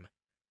glared at him.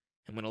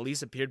 And when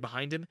Elise appeared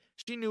behind him,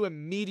 she knew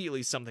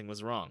immediately something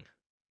was wrong.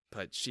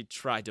 But she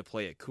tried to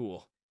play it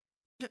cool.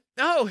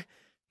 "Oh,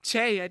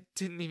 Jay, I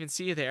didn't even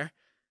see you there.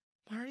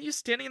 Why are you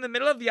standing in the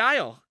middle of the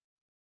aisle?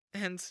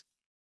 And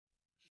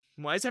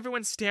why is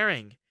everyone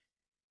staring?"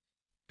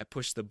 I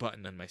pushed the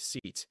button on my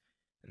seat,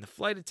 and the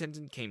flight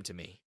attendant came to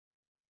me.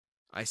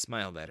 I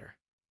smiled at her.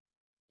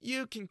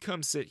 "You can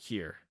come sit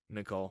here,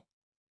 Nicole."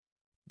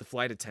 The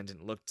flight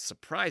attendant looked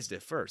surprised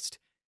at first,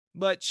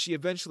 but she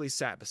eventually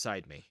sat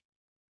beside me.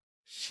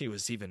 She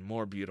was even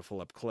more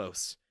beautiful up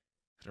close,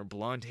 and her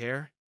blonde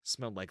hair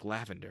smelled like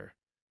lavender.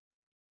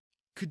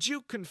 "Could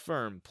you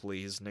confirm,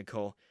 please,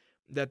 Nicole,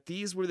 that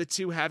these were the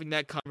 2 having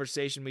that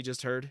conversation we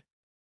just heard?"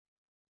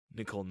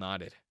 Nicole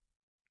nodded.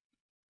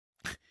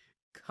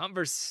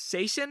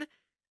 "Conversation?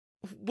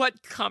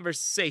 What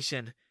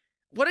conversation?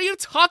 What are you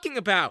talking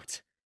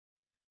about?"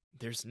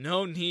 "There's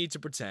no need to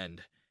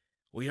pretend.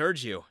 We heard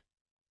you.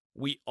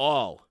 We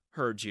all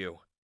heard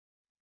you."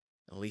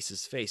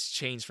 Elise's face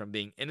changed from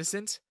being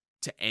innocent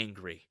to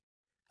angry.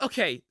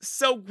 "Okay,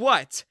 so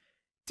what?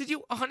 Did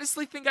you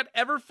honestly think I'd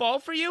ever fall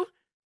for you?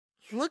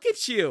 Look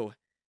at you.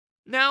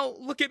 Now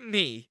look at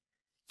me.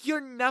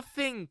 You're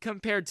nothing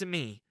compared to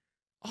me.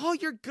 All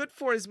you're good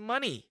for is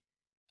money.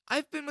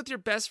 I've been with your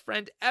best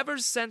friend ever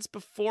since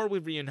before we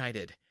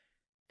reunited.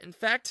 In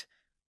fact,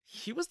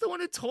 he was the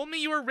one who told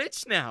me you were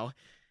rich now.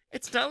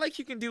 It's not like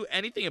you can do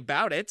anything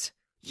about it.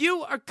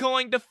 You are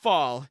going to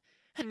fall,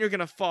 and you're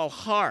gonna fall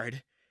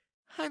hard.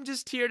 I'm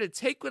just here to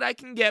take what I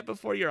can get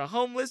before you're a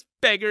homeless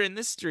beggar in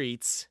the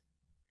streets."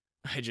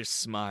 I just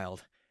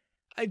smiled.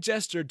 I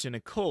gestured to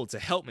Nicole to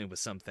help me with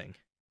something.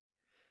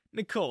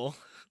 "Nicole,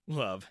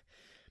 love,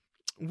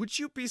 would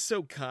you be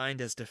so kind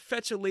as to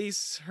fetch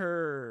Elise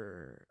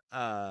her,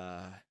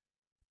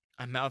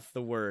 I mouthed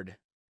the word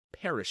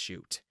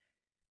parachute.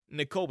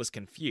 Nicole was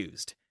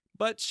confused,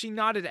 but she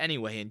nodded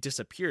anyway and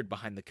disappeared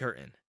behind the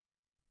curtain.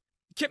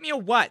 "Get me a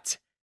what?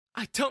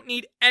 I don't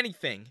need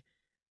anything.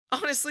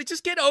 Honestly,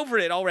 just get over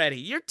it already.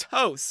 You're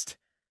toast."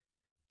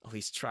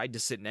 Elise tried to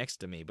sit next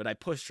to me, but I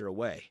pushed her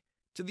away,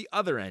 to the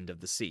other end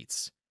of the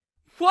seats.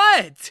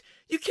 "What?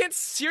 You can't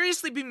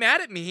seriously be mad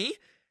at me.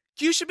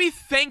 You should be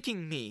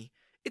thanking me.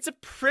 It's a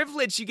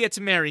privilege you get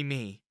to marry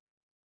me."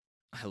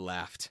 I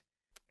laughed.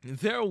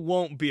 "There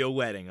won't be a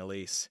wedding,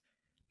 Elise."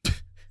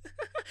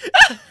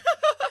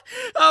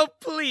 "Oh,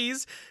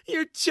 please.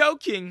 You're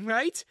joking,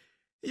 right?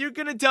 You're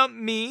gonna dump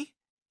me?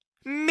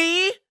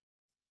 Me?"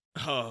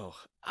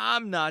 "Oh,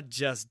 I'm not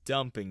just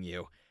dumping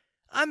you.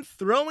 I'm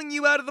throwing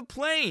you out of the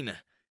plane.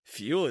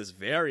 Fuel is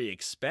very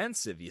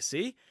expensive, you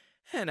see,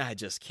 and I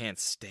just can't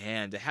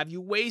stand to have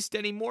you waste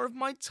any more of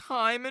my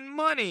time and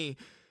money.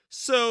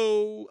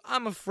 So,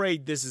 I'm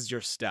afraid this is your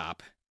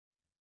stop.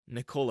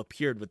 Nicole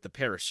appeared with the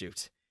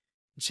parachute.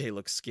 Jay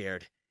looked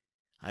scared.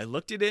 I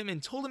looked at him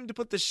and told him to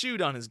put the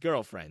chute on his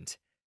girlfriend.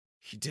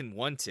 He didn't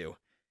want to,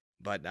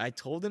 but I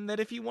told him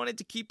that if he wanted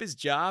to keep his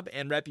job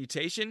and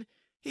reputation,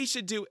 he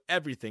should do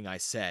everything I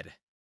said.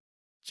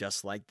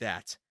 Just like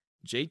that,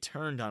 Jay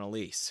turned on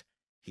Elise.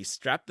 He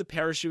strapped the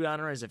parachute on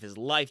her as if his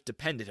life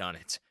depended on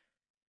it.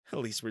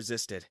 Elise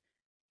resisted,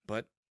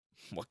 but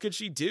what could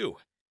she do?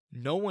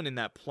 No one in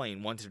that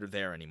plane wanted her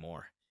there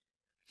anymore.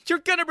 You're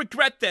gonna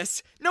regret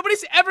this!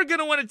 Nobody's ever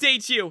gonna want to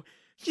date you!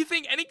 You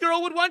think any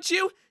girl would want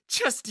you?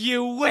 Just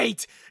you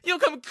wait! You'll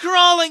come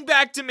crawling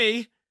back to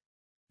me!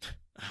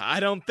 I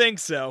don't think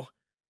so.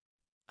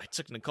 I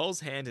took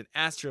Nicole's hand and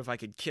asked her if I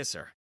could kiss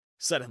her.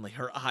 Suddenly,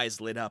 her eyes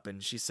lit up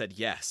and she said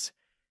yes.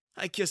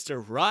 I kissed her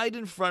right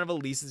in front of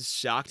Elise's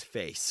shocked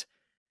face.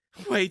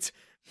 Wait!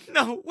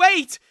 No,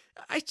 wait!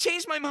 I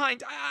changed my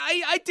mind.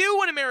 I do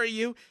want to marry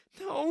you.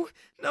 No,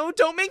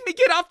 don't make me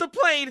get off the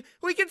plane.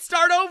 We can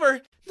start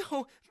over.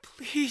 No,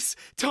 please,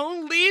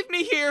 don't leave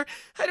me here.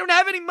 I don't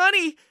have any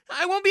money.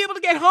 I won't be able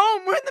to get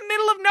home. We're in the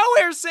middle of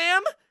nowhere,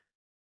 Sam.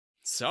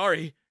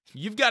 Sorry,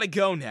 you've got to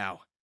go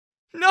now.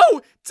 No,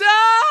 don't!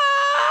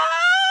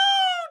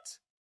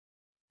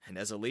 And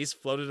as Elise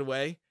floated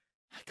away,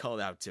 I called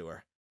out to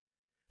her.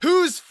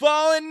 Who's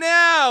falling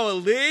now,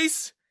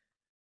 Elise?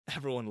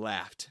 Everyone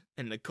laughed,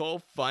 and Nicole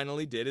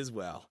finally did as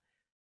well.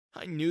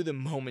 I knew the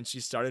moment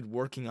she started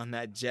working on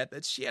that jet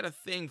that she had a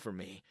thing for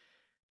me.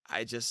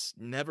 I just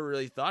never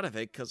really thought of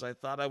it because I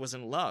thought I was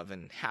in love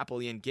and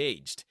happily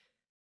engaged.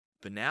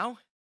 But now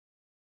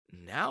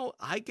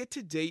I get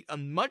to date a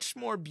much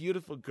more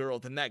beautiful girl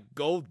than that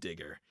gold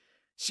digger.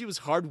 She was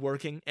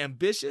hardworking,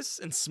 ambitious,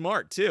 and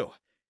smart too.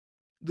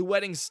 The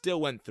wedding still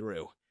went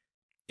through.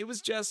 It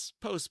was just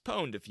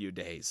postponed a few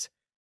days.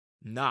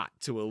 Not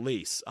to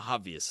Elise,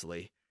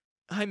 obviously.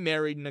 I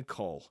married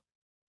Nicole.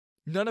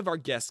 None of our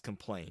guests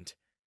complained.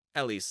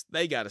 At least,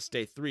 they got to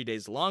stay 3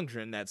 days longer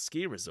in that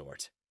ski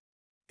resort.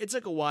 It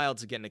took a while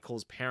to get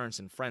Nicole's parents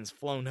and friends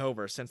flown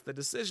over since the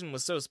decision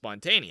was so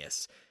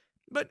spontaneous.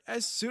 But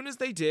as soon as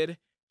they did,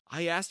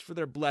 I asked for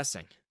their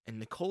blessing, and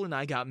Nicole and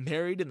I got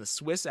married in the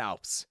Swiss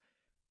Alps.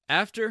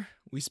 After,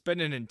 we spent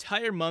an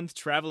entire month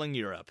traveling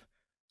Europe.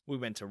 We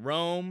went to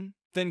Rome,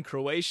 then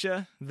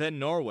Croatia, then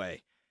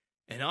Norway.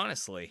 And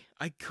honestly,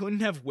 I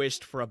couldn't have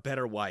wished for a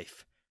better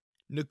wife.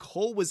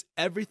 Nicole was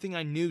everything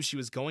I knew she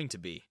was going to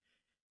be.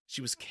 She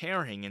was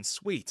caring and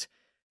sweet,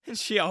 and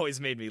she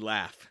always made me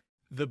laugh.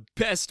 The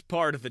best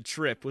part of the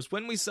trip was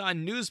when we saw a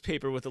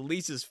newspaper with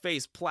Elise's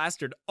face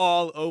plastered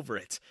all over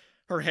it.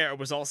 Her hair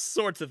was all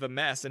sorts of a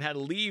mess and had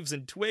leaves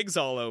and twigs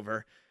all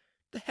over.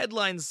 The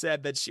headlines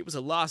said that she was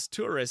a lost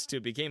tourist who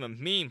became a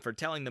meme for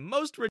telling the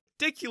most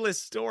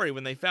ridiculous story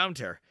when they found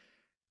her.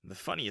 The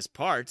funniest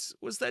part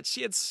was that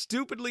she had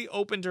stupidly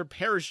opened her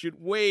parachute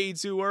way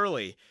too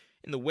early,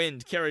 and the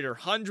wind carried her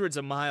hundreds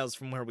of miles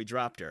from where we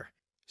dropped her.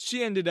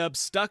 She ended up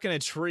stuck in a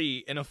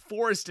tree in a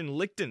forest in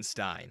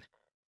Liechtenstein.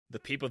 The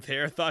people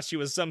there thought she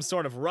was some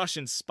sort of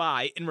Russian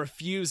spy and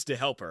refused to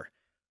help her.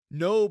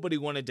 Nobody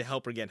wanted to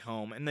help her get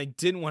home, and they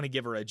didn't want to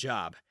give her a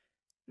job.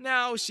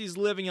 Now she's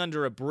living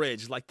under a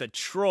bridge like the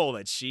troll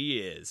that she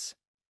is.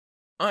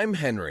 I'm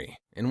Henry,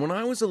 and when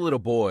I was a little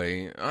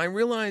boy, I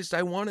realized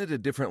I wanted a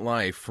different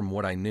life from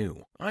what I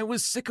knew. I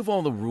was sick of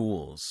all the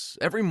rules.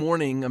 Every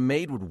morning, a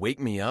maid would wake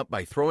me up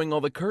by throwing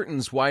all the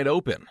curtains wide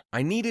open.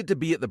 I needed to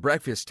be at the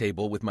breakfast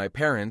table with my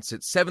parents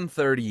at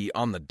 7:30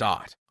 on the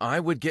dot. I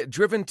would get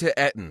driven to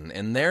Eton,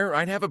 and there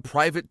I'd have a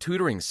private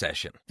tutoring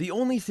session. The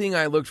only thing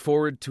I looked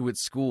forward to at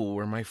school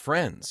were my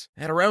friends.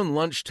 At around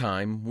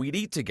lunchtime, we'd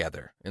eat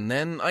together, and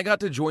then I got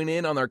to join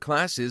in on their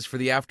classes for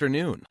the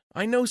afternoon.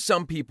 I know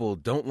some people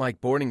don't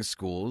like boarding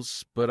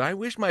schools, but I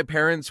wish my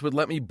parents would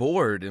let me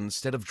board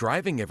instead of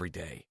driving every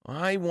day.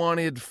 I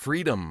wanted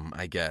freedom,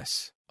 I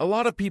guess. A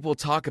lot of people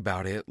talk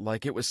about it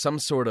like it was some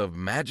sort of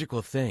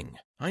magical thing.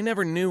 I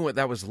never knew what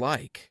that was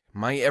like.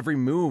 My every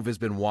move has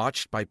been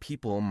watched by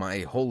people my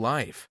whole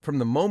life. From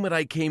the moment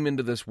I came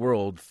into this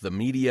world, the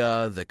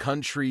media, the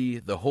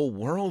country, the whole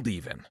world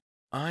even.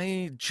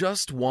 I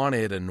just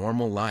wanted a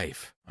normal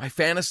life. I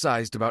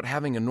fantasized about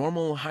having a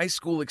normal high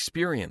school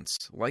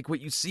experience, like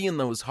what you see in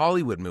those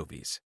Hollywood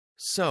movies.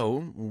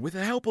 So, with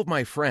the help of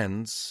my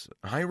friends,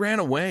 I ran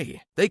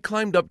away. They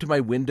climbed up to my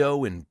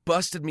window and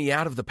busted me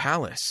out of the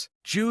palace.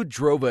 Jude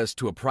drove us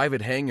to a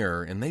private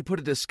hangar and they put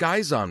a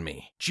disguise on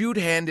me. Jude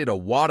handed a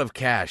wad of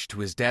cash to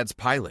his dad's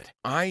pilot.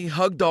 I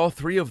hugged all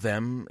three of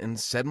them and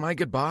said my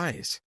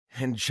goodbyes.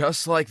 And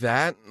just like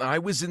that, I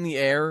was in the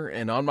air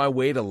and on my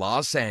way to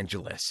Los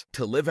Angeles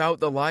to live out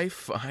the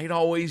life I'd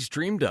always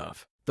dreamed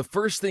of. The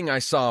first thing I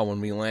saw when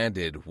we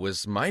landed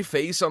was my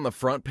face on the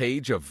front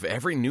page of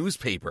every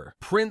newspaper.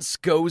 Prince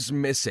goes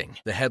missing,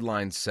 the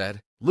headline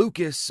said.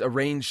 Lucas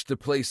arranged the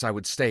place I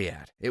would stay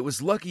at. It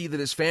was lucky that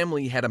his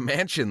family had a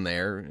mansion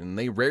there, and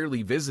they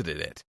rarely visited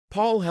it.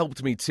 Paul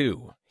helped me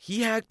too.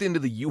 He hacked into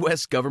the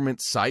US government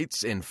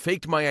sites and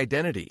faked my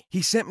identity.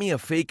 He sent me a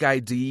fake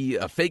ID,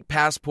 a fake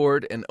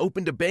passport, and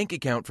opened a bank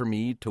account for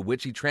me to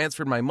which he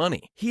transferred my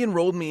money. He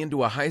enrolled me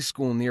into a high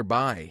school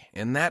nearby,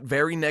 and that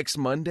very next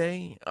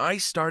Monday, I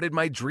started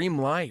my dream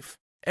life.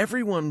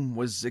 Everyone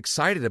was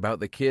excited about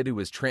the kid who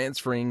was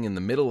transferring in the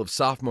middle of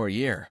sophomore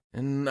year,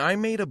 and I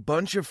made a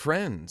bunch of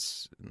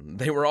friends.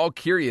 They were all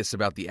curious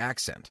about the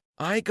accent.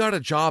 I got a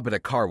job at a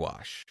car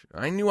wash.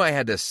 I knew I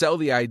had to sell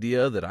the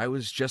idea that I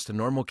was just a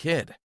normal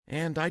kid,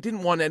 and I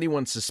didn't want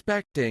anyone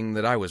suspecting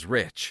that I was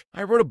rich.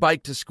 I rode a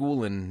bike to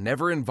school and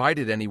never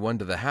invited anyone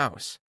to the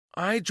house.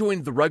 I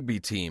joined the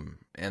rugby team,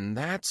 and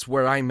that's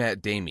where I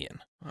met Damien.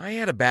 I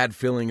had a bad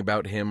feeling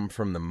about him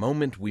from the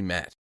moment we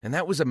met, and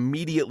that was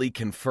immediately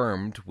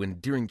confirmed when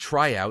during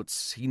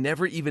tryouts he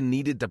never even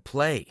needed to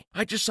play.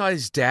 I just saw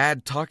his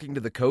dad talking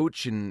to the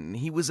coach and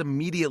he was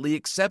immediately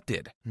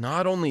accepted.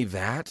 Not only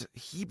that,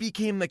 he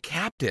became the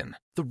captain.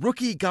 The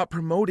rookie got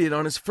promoted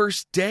on his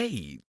first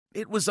day.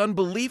 It was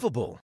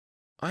unbelievable.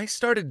 I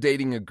started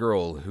dating a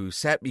girl who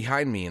sat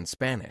behind me in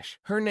Spanish.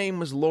 Her name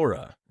was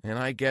Laura, and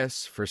I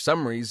guess, for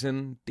some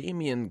reason,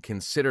 Damien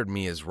considered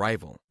me his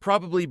rival.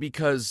 Probably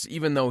because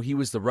even though he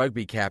was the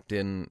rugby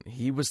captain,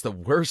 he was the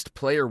worst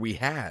player we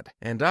had,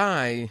 and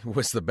I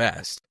was the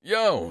best.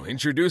 Yo,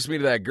 introduce me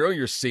to that girl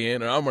you're seeing,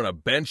 and I'm gonna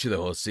bench you the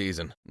whole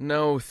season.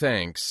 No,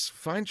 thanks.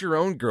 Find your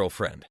own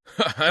girlfriend.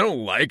 I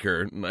don't like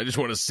her, I just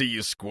want to see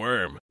you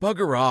squirm.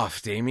 Bugger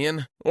off,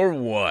 Damien. Or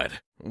what?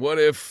 What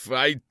if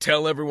I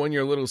tell everyone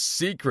your little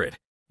secret,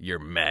 Your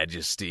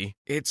Majesty?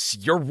 It's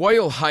Your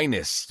Royal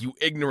Highness, you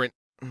ignorant...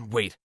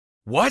 Wait,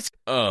 what?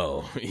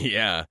 Oh,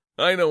 yeah,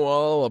 I know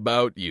all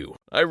about you.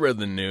 I read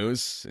the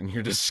news, and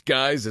your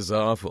disguise is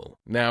awful.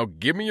 Now,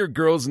 give me your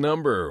girl's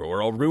number,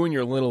 or I'll ruin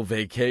your little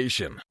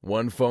vacation.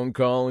 One phone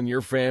call and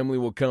your family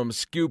will come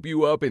scoop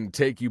you up and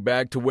take you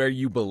back to where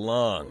you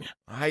belong.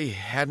 I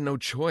had no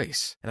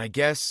choice, and I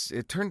guess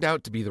it turned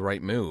out to be the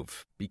right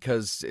move,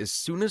 because as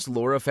soon as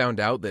Laura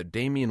found out that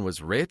Damien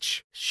was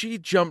rich, she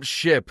jumped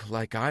ship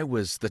like I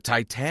was the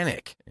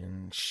Titanic,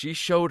 and she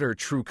showed her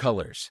true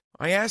colors.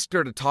 I asked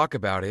her to talk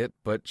about it,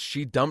 but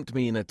she dumped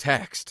me in a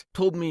text,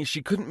 told me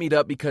she couldn't meet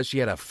up because she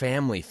had a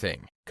family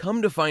thing.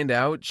 Come to find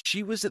out,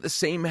 she was at the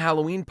same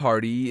Halloween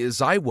party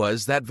as I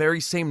was that very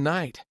same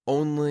night,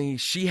 only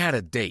she had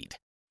a date,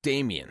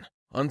 Damien.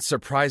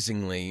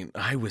 Unsurprisingly,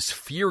 I was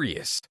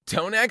furious.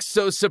 Don't act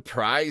so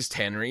surprised,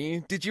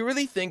 Henry. Did you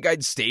really think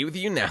I'd stay with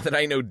you now that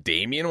I know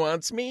Damien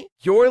wants me?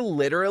 You're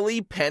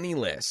literally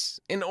penniless,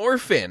 an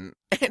orphan,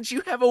 and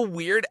you have a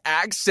weird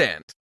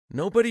accent.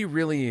 Nobody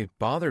really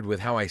bothered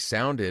with how I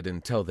sounded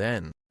until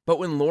then. But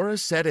when Laura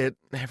said it,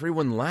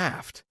 everyone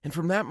laughed. And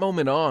from that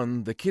moment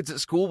on, the kids at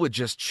school would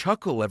just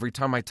chuckle every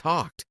time I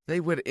talked.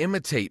 They would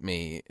imitate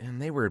me, and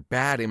they were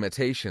bad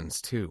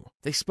imitations too.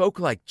 They spoke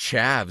like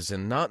chavs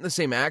and not in the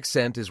same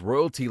accent as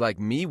royalty like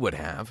me would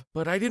have.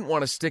 But I didn't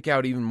want to stick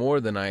out even more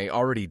than I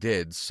already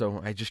did,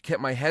 so I just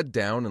kept my head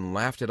down and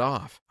laughed it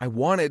off. I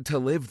wanted to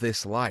live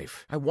this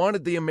life. I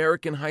wanted the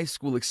American high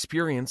school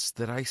experience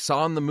that I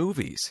saw in the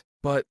movies.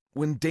 But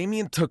when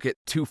Damien took it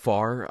too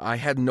far, I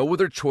had no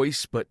other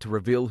choice but to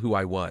reveal who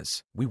I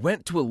was. We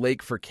went to a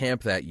lake for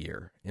camp that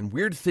year, and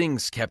weird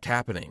things kept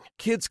happening.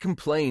 Kids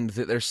complained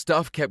that their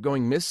stuff kept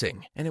going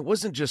missing, and it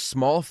wasn't just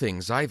small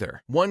things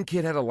either. One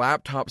kid had a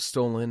laptop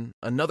stolen,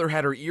 another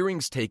had her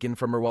earrings taken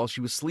from her while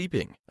she was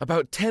sleeping.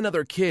 About 10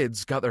 other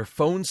kids got their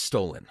phones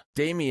stolen.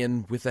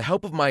 Damien, with the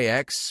help of my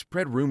ex,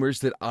 spread rumors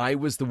that I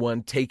was the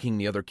one taking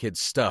the other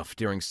kids' stuff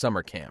during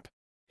summer camp.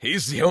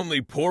 He's the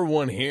only poor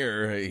one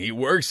here. He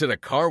works at a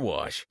car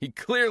wash. He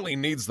clearly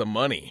needs the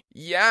money.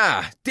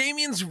 Yeah,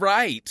 Damien's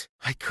right.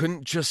 I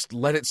couldn't just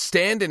let it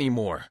stand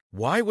anymore.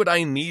 Why would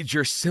I need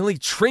your silly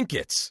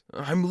trinkets?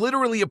 I'm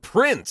literally a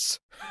prince.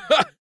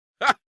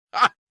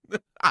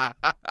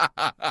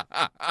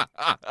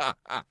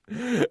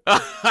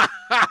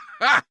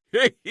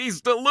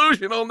 He's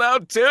delusional now,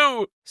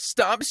 too.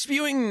 Stop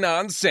spewing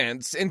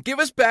nonsense and give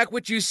us back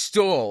what you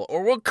stole,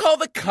 or we'll call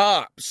the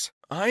cops.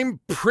 I'm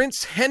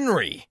Prince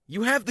Henry.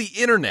 You have the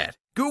internet.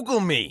 Google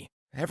me.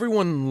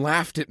 Everyone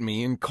laughed at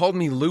me and called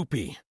me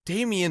loopy.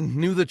 Damien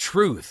knew the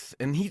truth,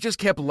 and he just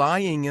kept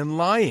lying and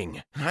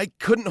lying. I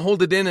couldn't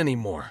hold it in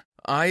anymore.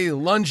 I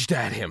lunged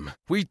at him.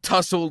 We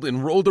tussled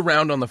and rolled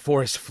around on the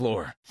forest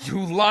floor. You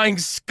lying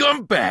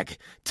scumbag!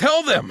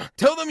 Tell them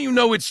you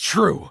know it's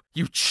true!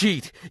 You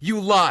cheat,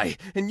 you lie,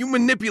 and you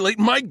manipulate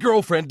my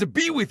girlfriend to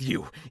be with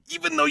you,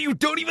 even though you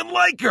don't even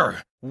like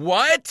her!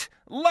 What?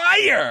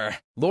 Liar!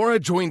 Laura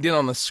joined in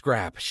on the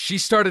scrap. She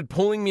started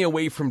pulling me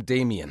away from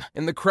Damien,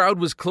 and the crowd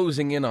was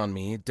closing in on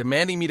me,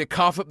 demanding me to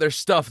cough up their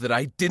stuff that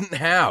I didn't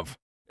have.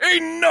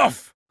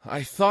 Enough!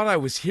 I thought I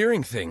was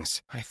hearing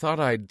things. I thought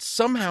I'd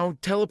somehow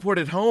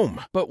teleported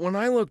home. But when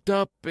I looked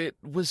up, it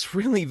was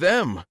really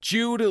them.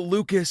 Jude,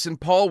 Lucas, and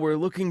Paul were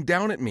looking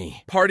down at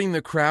me, parting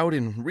the crowd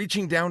and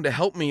reaching down to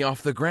help me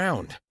off the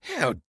ground.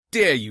 How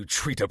dare you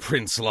treat a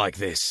prince like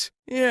this?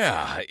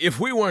 Yeah, if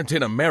we weren't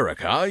in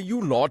America, you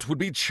lot would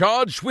be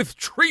charged with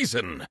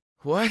treason.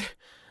 What?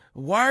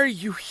 Why are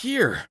you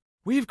here?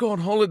 We've got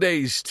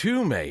holidays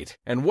too, mate,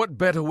 and what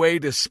better way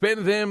to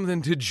spend them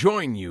than to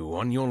join you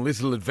on your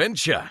little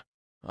adventure?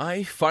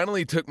 I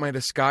finally took my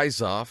disguise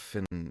off,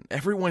 and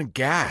everyone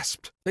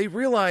gasped. They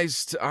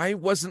realized I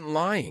wasn't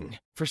lying.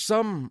 For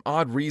some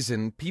odd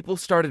reason, people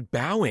started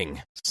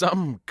bowing.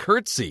 Some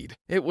curtsied.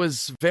 It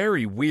was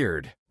very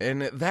weird.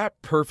 And at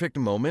that perfect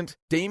moment,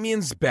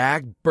 Damien's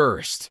bag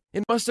burst.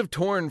 It must have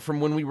torn from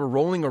when we were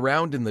rolling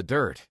around in the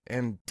dirt,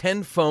 and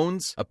 10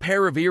 phones, a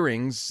pair of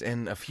earrings,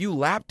 and a few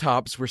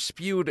laptops were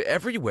spewed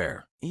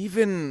everywhere.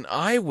 Even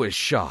I was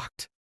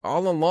shocked.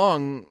 All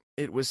along,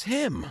 it was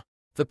him.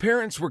 The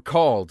parents were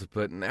called,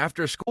 but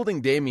after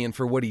scolding Damien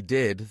for what he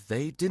did,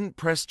 they didn't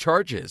press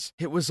charges.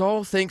 It was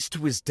all thanks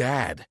to his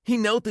dad. He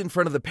knelt in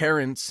front of the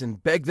parents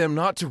and begged them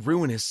not to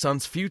ruin his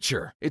son's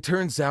future. It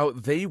turns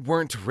out they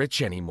weren't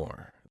rich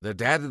anymore. The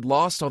dad had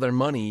lost all their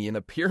money in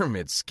a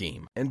pyramid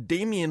scheme, and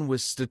Damien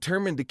was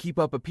determined to keep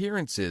up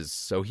appearances,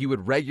 so he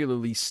would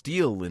regularly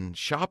steal and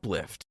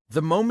shoplift.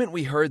 The moment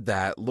we heard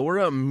that,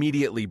 Laura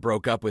immediately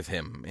broke up with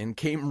him and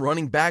came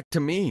running back to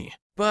me.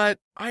 But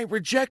I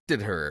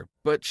rejected her,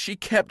 but she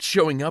kept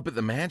showing up at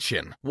the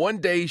mansion. One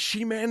day,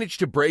 she managed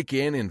to break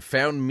in and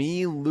found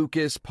me,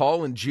 Lucas,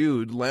 Paul, and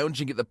Jude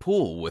lounging at the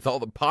pool with all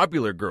the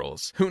popular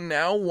girls, who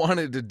now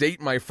wanted to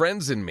date my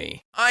friends and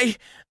me.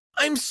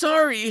 I'm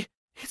sorry.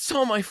 It's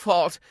all my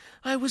fault.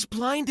 I was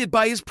blinded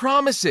by his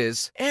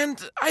promises,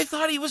 and I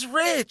thought he was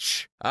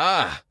rich.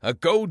 Ah, a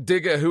gold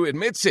digger who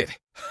admits it.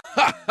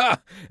 Ha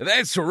ha,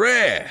 that's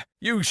rare.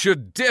 You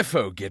should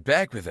defo get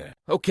back with her.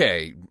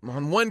 Okay,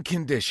 on one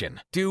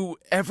condition. Do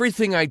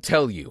everything I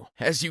tell you.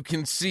 As you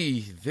can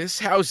see, this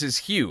house is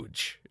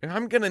huge.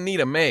 I'm gonna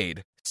need a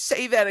maid.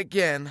 Say that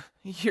again.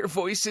 Your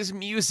voice is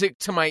music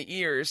to my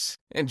ears.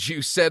 And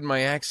you said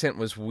my accent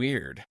was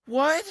weird.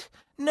 What?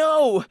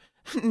 No,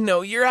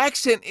 your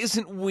accent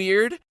isn't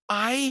weird.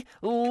 I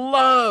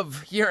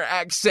love your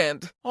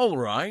accent. All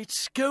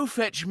right, go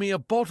fetch me a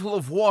bottle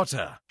of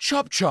water.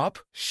 Chop chop.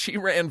 She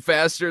ran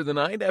faster than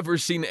I'd ever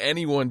seen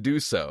anyone do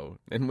so,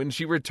 and when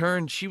she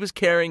returned, she was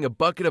carrying a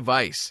bucket of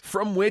ice,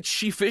 from which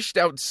she fished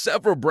out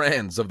several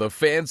brands of the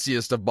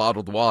fanciest of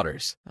bottled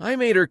waters. I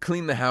made her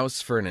clean the house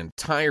for an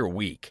entire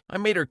week. I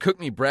made her cook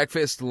me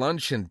breakfast,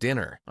 lunch, and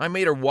dinner. I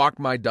made her walk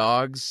my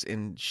dogs,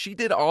 and she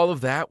did all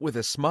of that with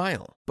a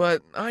smile.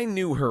 But I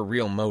knew her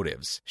real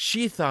motives.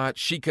 She thought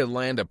she could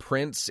land a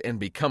prince and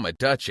become a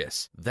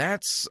duchess.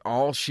 That's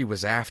all she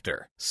was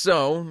after.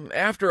 So,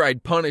 after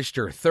I'd punished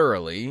her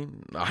thoroughly,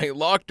 I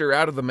locked her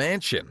out of the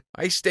mansion.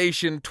 I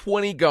stationed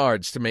 20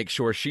 guards to make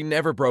sure she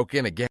never broke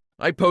in again.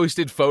 I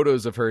posted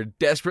photos of her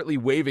desperately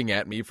waving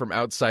at me from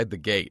outside the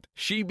gate.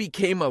 She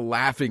became a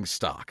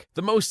laughingstock.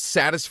 The most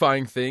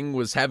satisfying thing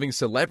was having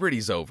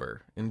celebrities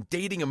over and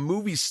dating a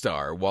movie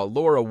star while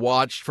Laura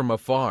watched from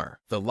afar.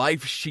 The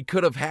life she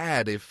could have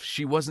had if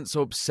she wasn't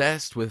so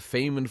obsessed with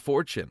fame and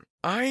fortune.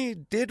 I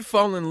did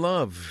fall in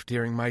love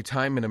during my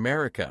time in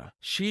America.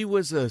 She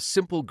was a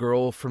simple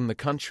girl from the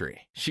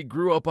country. She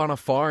grew up on a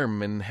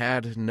farm and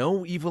had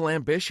no evil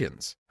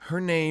ambitions.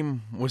 Her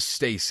name was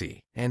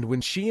Stacy, and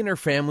when she and her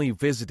family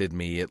visited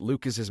me at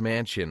Lucas's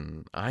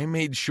mansion, I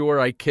made sure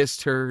I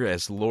kissed her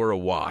as Laura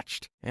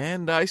watched.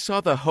 And I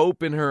saw the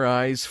hope in her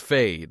eyes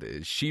fade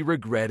as she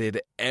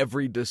regretted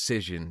every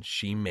decision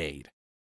she made.